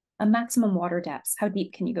 A maximum water depths. How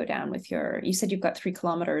deep can you go down with you said you've got 3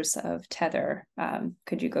 kilometers of tether.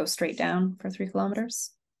 Could you go straight down for 3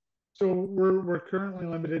 kilometers? So we're currently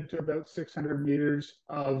limited to about 600 meters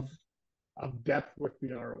of depth with the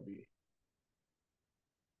ROV.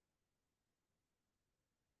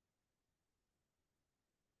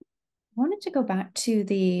 I wanted to go back to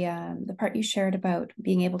the part you shared about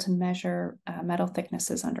being able to measure metal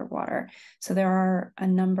thicknesses underwater. So there are a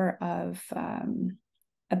number of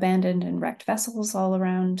abandoned and wrecked vessels all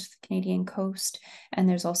around the Canadian coast, and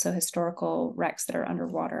there's also historical wrecks that are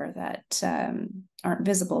underwater that aren't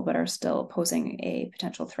visible but are still posing a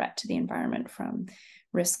potential threat to the environment from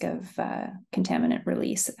risk of contaminant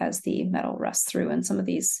release as the metal rusts through. And some of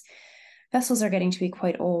these vessels are getting to be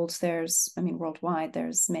quite old. Worldwide,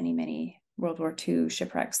 there's many World War II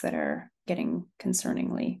shipwrecks that are getting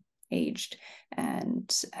concerningly aged. And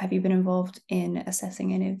have you been involved in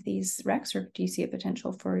assessing any of these wrecks, or do you see a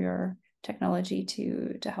potential for your technology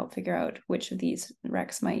to help figure out which of these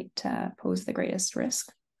wrecks might pose the greatest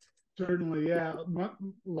risk? Certainly, yeah.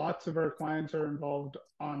 Lots of our clients are involved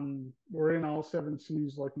we're in all 7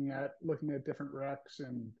 seas looking at different wrecks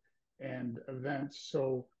and events.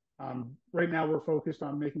 So right now we're focused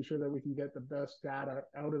on making sure that we can get the best data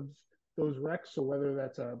out of those wrecks. So whether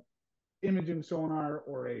that's a imaging sonar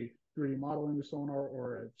or a 3D modeling sonar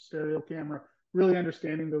or a stereo camera, really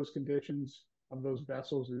understanding those conditions of those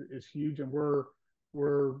vessels is huge. And we're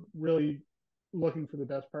really looking for the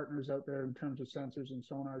best partners out there in terms of sensors and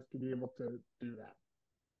sonars to be able to do that.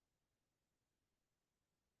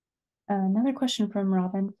 Another question from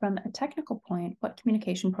Robin. From a technical point, what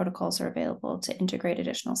communication protocols are available to integrate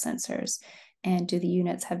additional sensors? And do the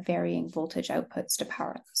units have varying voltage outputs to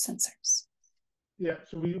power those sensors? Yeah,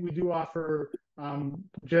 so we do offer,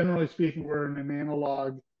 generally speaking, we're in an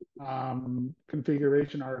analog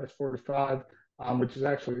configuration, RS-45, which is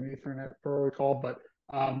actually an Ethernet protocol, but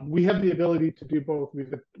we have the ability to do both.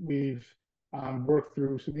 We've worked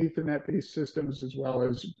through some Ethernet-based systems as well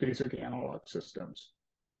as basic analog systems.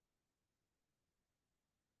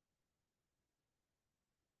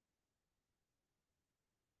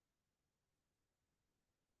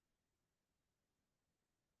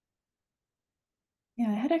 Yeah,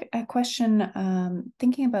 I had a question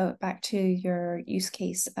thinking about back to your use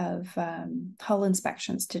case of hull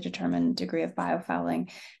inspections to determine degree of biofouling.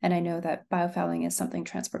 And I know that biofouling is something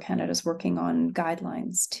Transport Canada is working on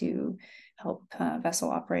guidelines to help vessel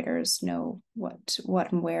operators know what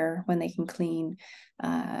and where when they can clean.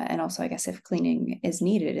 And also, I guess, if cleaning is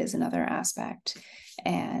needed is another aspect.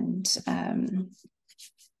 And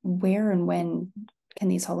where and when can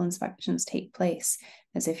these hull inspections take place?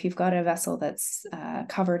 As if you've got a vessel that's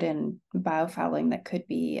covered in biofouling that could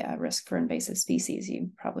be a risk for invasive species, you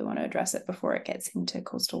probably want to address it before it gets into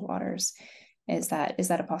coastal waters. Is that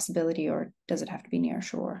a possibility, or does it have to be near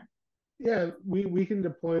shore? Yeah, we can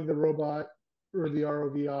deploy the robot or the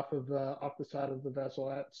ROV off the side of the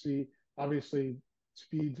vessel at sea. Obviously,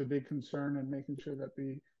 speed's a big concern, and making sure that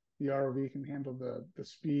the ROV can handle the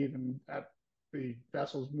speed and at the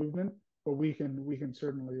vessel's movement. But we can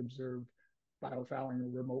certainly observe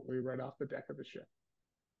biofouling remotely right off the deck of the ship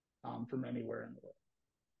from anywhere in the world.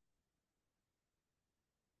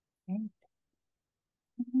 Okay.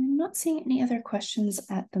 I'm not seeing any other questions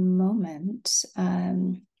at the moment.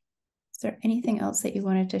 Is there anything else that you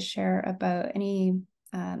wanted to share about any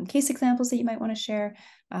case examples that you might want to share?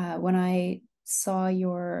 When I saw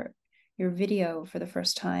your video for the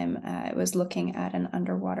first time, it was looking at an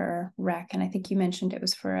underwater wreck, and I think you mentioned it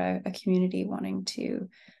was for a community wanting to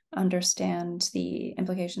understand the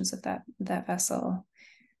implications of that vessel.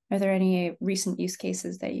 Are there any recent use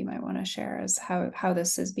cases that you might want to share as how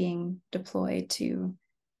this is being deployed to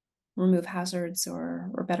remove hazards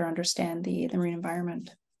or better understand the marine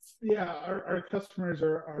environment? Yeah, our customers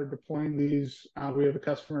are deploying these. We have a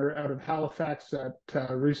customer out of Halifax that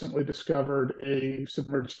recently discovered a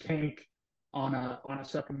submerged tank on a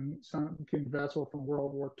sunken vessel from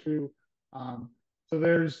World War II. So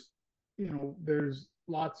there's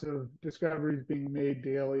lots of discoveries being made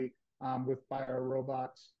daily by our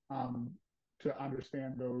robots to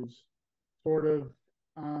understand those sort of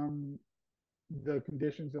the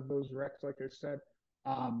conditions of those wrecks, like I said.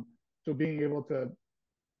 So being able to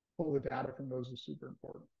pull the data from those is super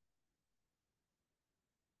important.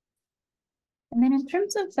 And then in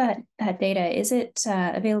terms of that data, is it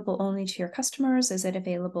available only to your customers? Is it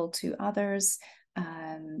available to others?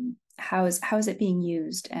 How is it being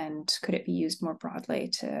used, and could it be used more broadly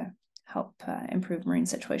to help improve marine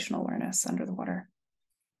situational awareness under the water?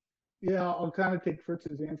 Yeah, I'll kind of take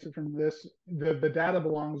Fritz's answer from this. The data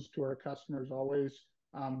belongs to our customers always.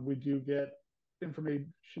 We do get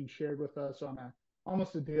information shared with us on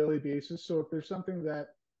almost a daily basis. So if there's something that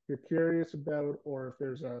you're curious about, or if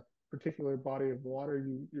there's a particular body of water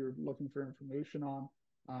you're looking for information on,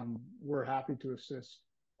 we're happy to assist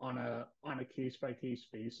on a case by case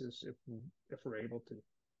basis if we're able to.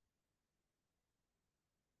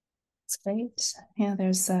 That's great. Yeah,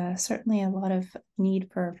 there's certainly a lot of need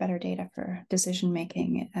for better data for decision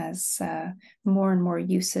making as more and more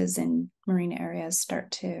uses in marine areas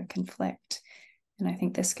start to conflict. And I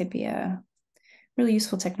think this could be a really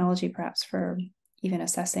useful technology, perhaps, for even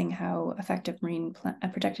assessing how effective marine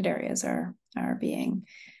protected areas are being.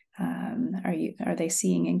 Are they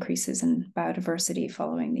seeing increases in biodiversity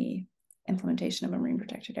following the implementation of a marine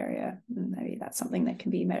protected area? And maybe that's something that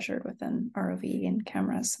can be measured with an ROV and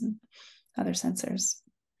cameras and other sensors.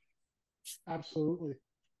 Absolutely.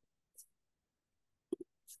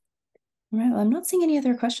 All right, well, I'm not seeing any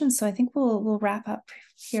other questions, so I think we'll wrap up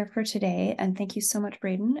here for today. And thank you so much,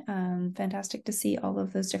 Braden. Fantastic to see all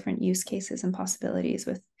of those different use cases and possibilities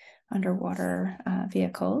with underwater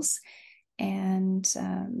vehicles. And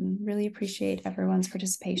really appreciate everyone's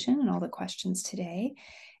participation and all the questions today.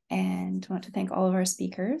 And want to thank all of our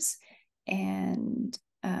speakers. And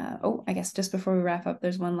I guess just before we wrap up,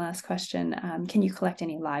 there's one last question. Can you collect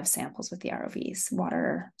any live samples with the ROVs,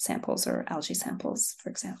 water samples or algae samples, for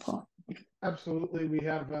example? Absolutely. We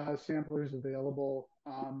have samplers available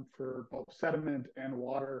for both sediment and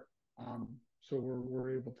water. So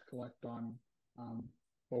we're able to collect on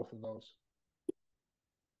both of those.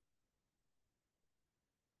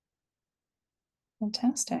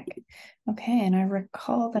 Fantastic. Okay, and I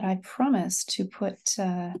recall that I promised to put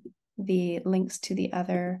the links to the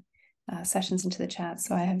other sessions into the chat,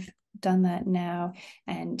 so I have done that now.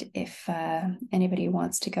 And if anybody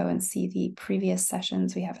wants to go and see the previous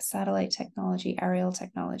sessions, we have a satellite technology, aerial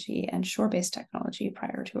technology, and shore-based technology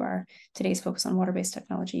prior to our today's focus on water-based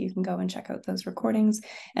technology. You can go and check out those recordings,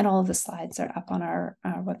 and all of the slides are up on our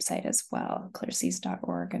website as well,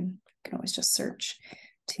 clearseas.org, and you can always just search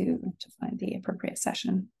to find the appropriate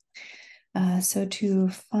session. So to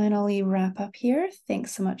finally wrap up here,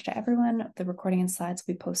 thanks so much to everyone. The recording and slides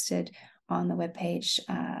will be posted on the webpage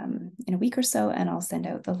in a week or so, and I'll send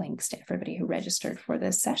out the links to everybody who registered for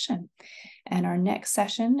this session. And our next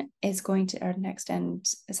session is going to,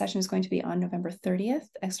 session is going to be on November 30th,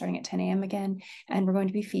 starting at 10 a.m. again. And we're going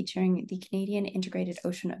to be featuring the Canadian Integrated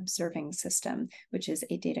Ocean Observing System, which is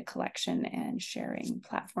a data collection and sharing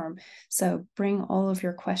platform. So bring all of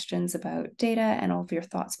your questions about data and all of your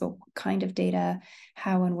thoughts about what kind of data,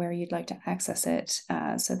 how and where you'd like to access it,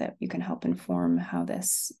 so that you can help inform how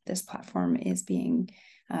this platform is being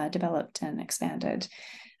developed and expanded.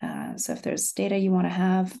 So if there's data you want to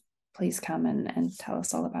have, please come and tell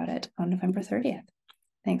us all about it on November 30th.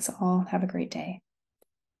 Thanks all. Have a great day.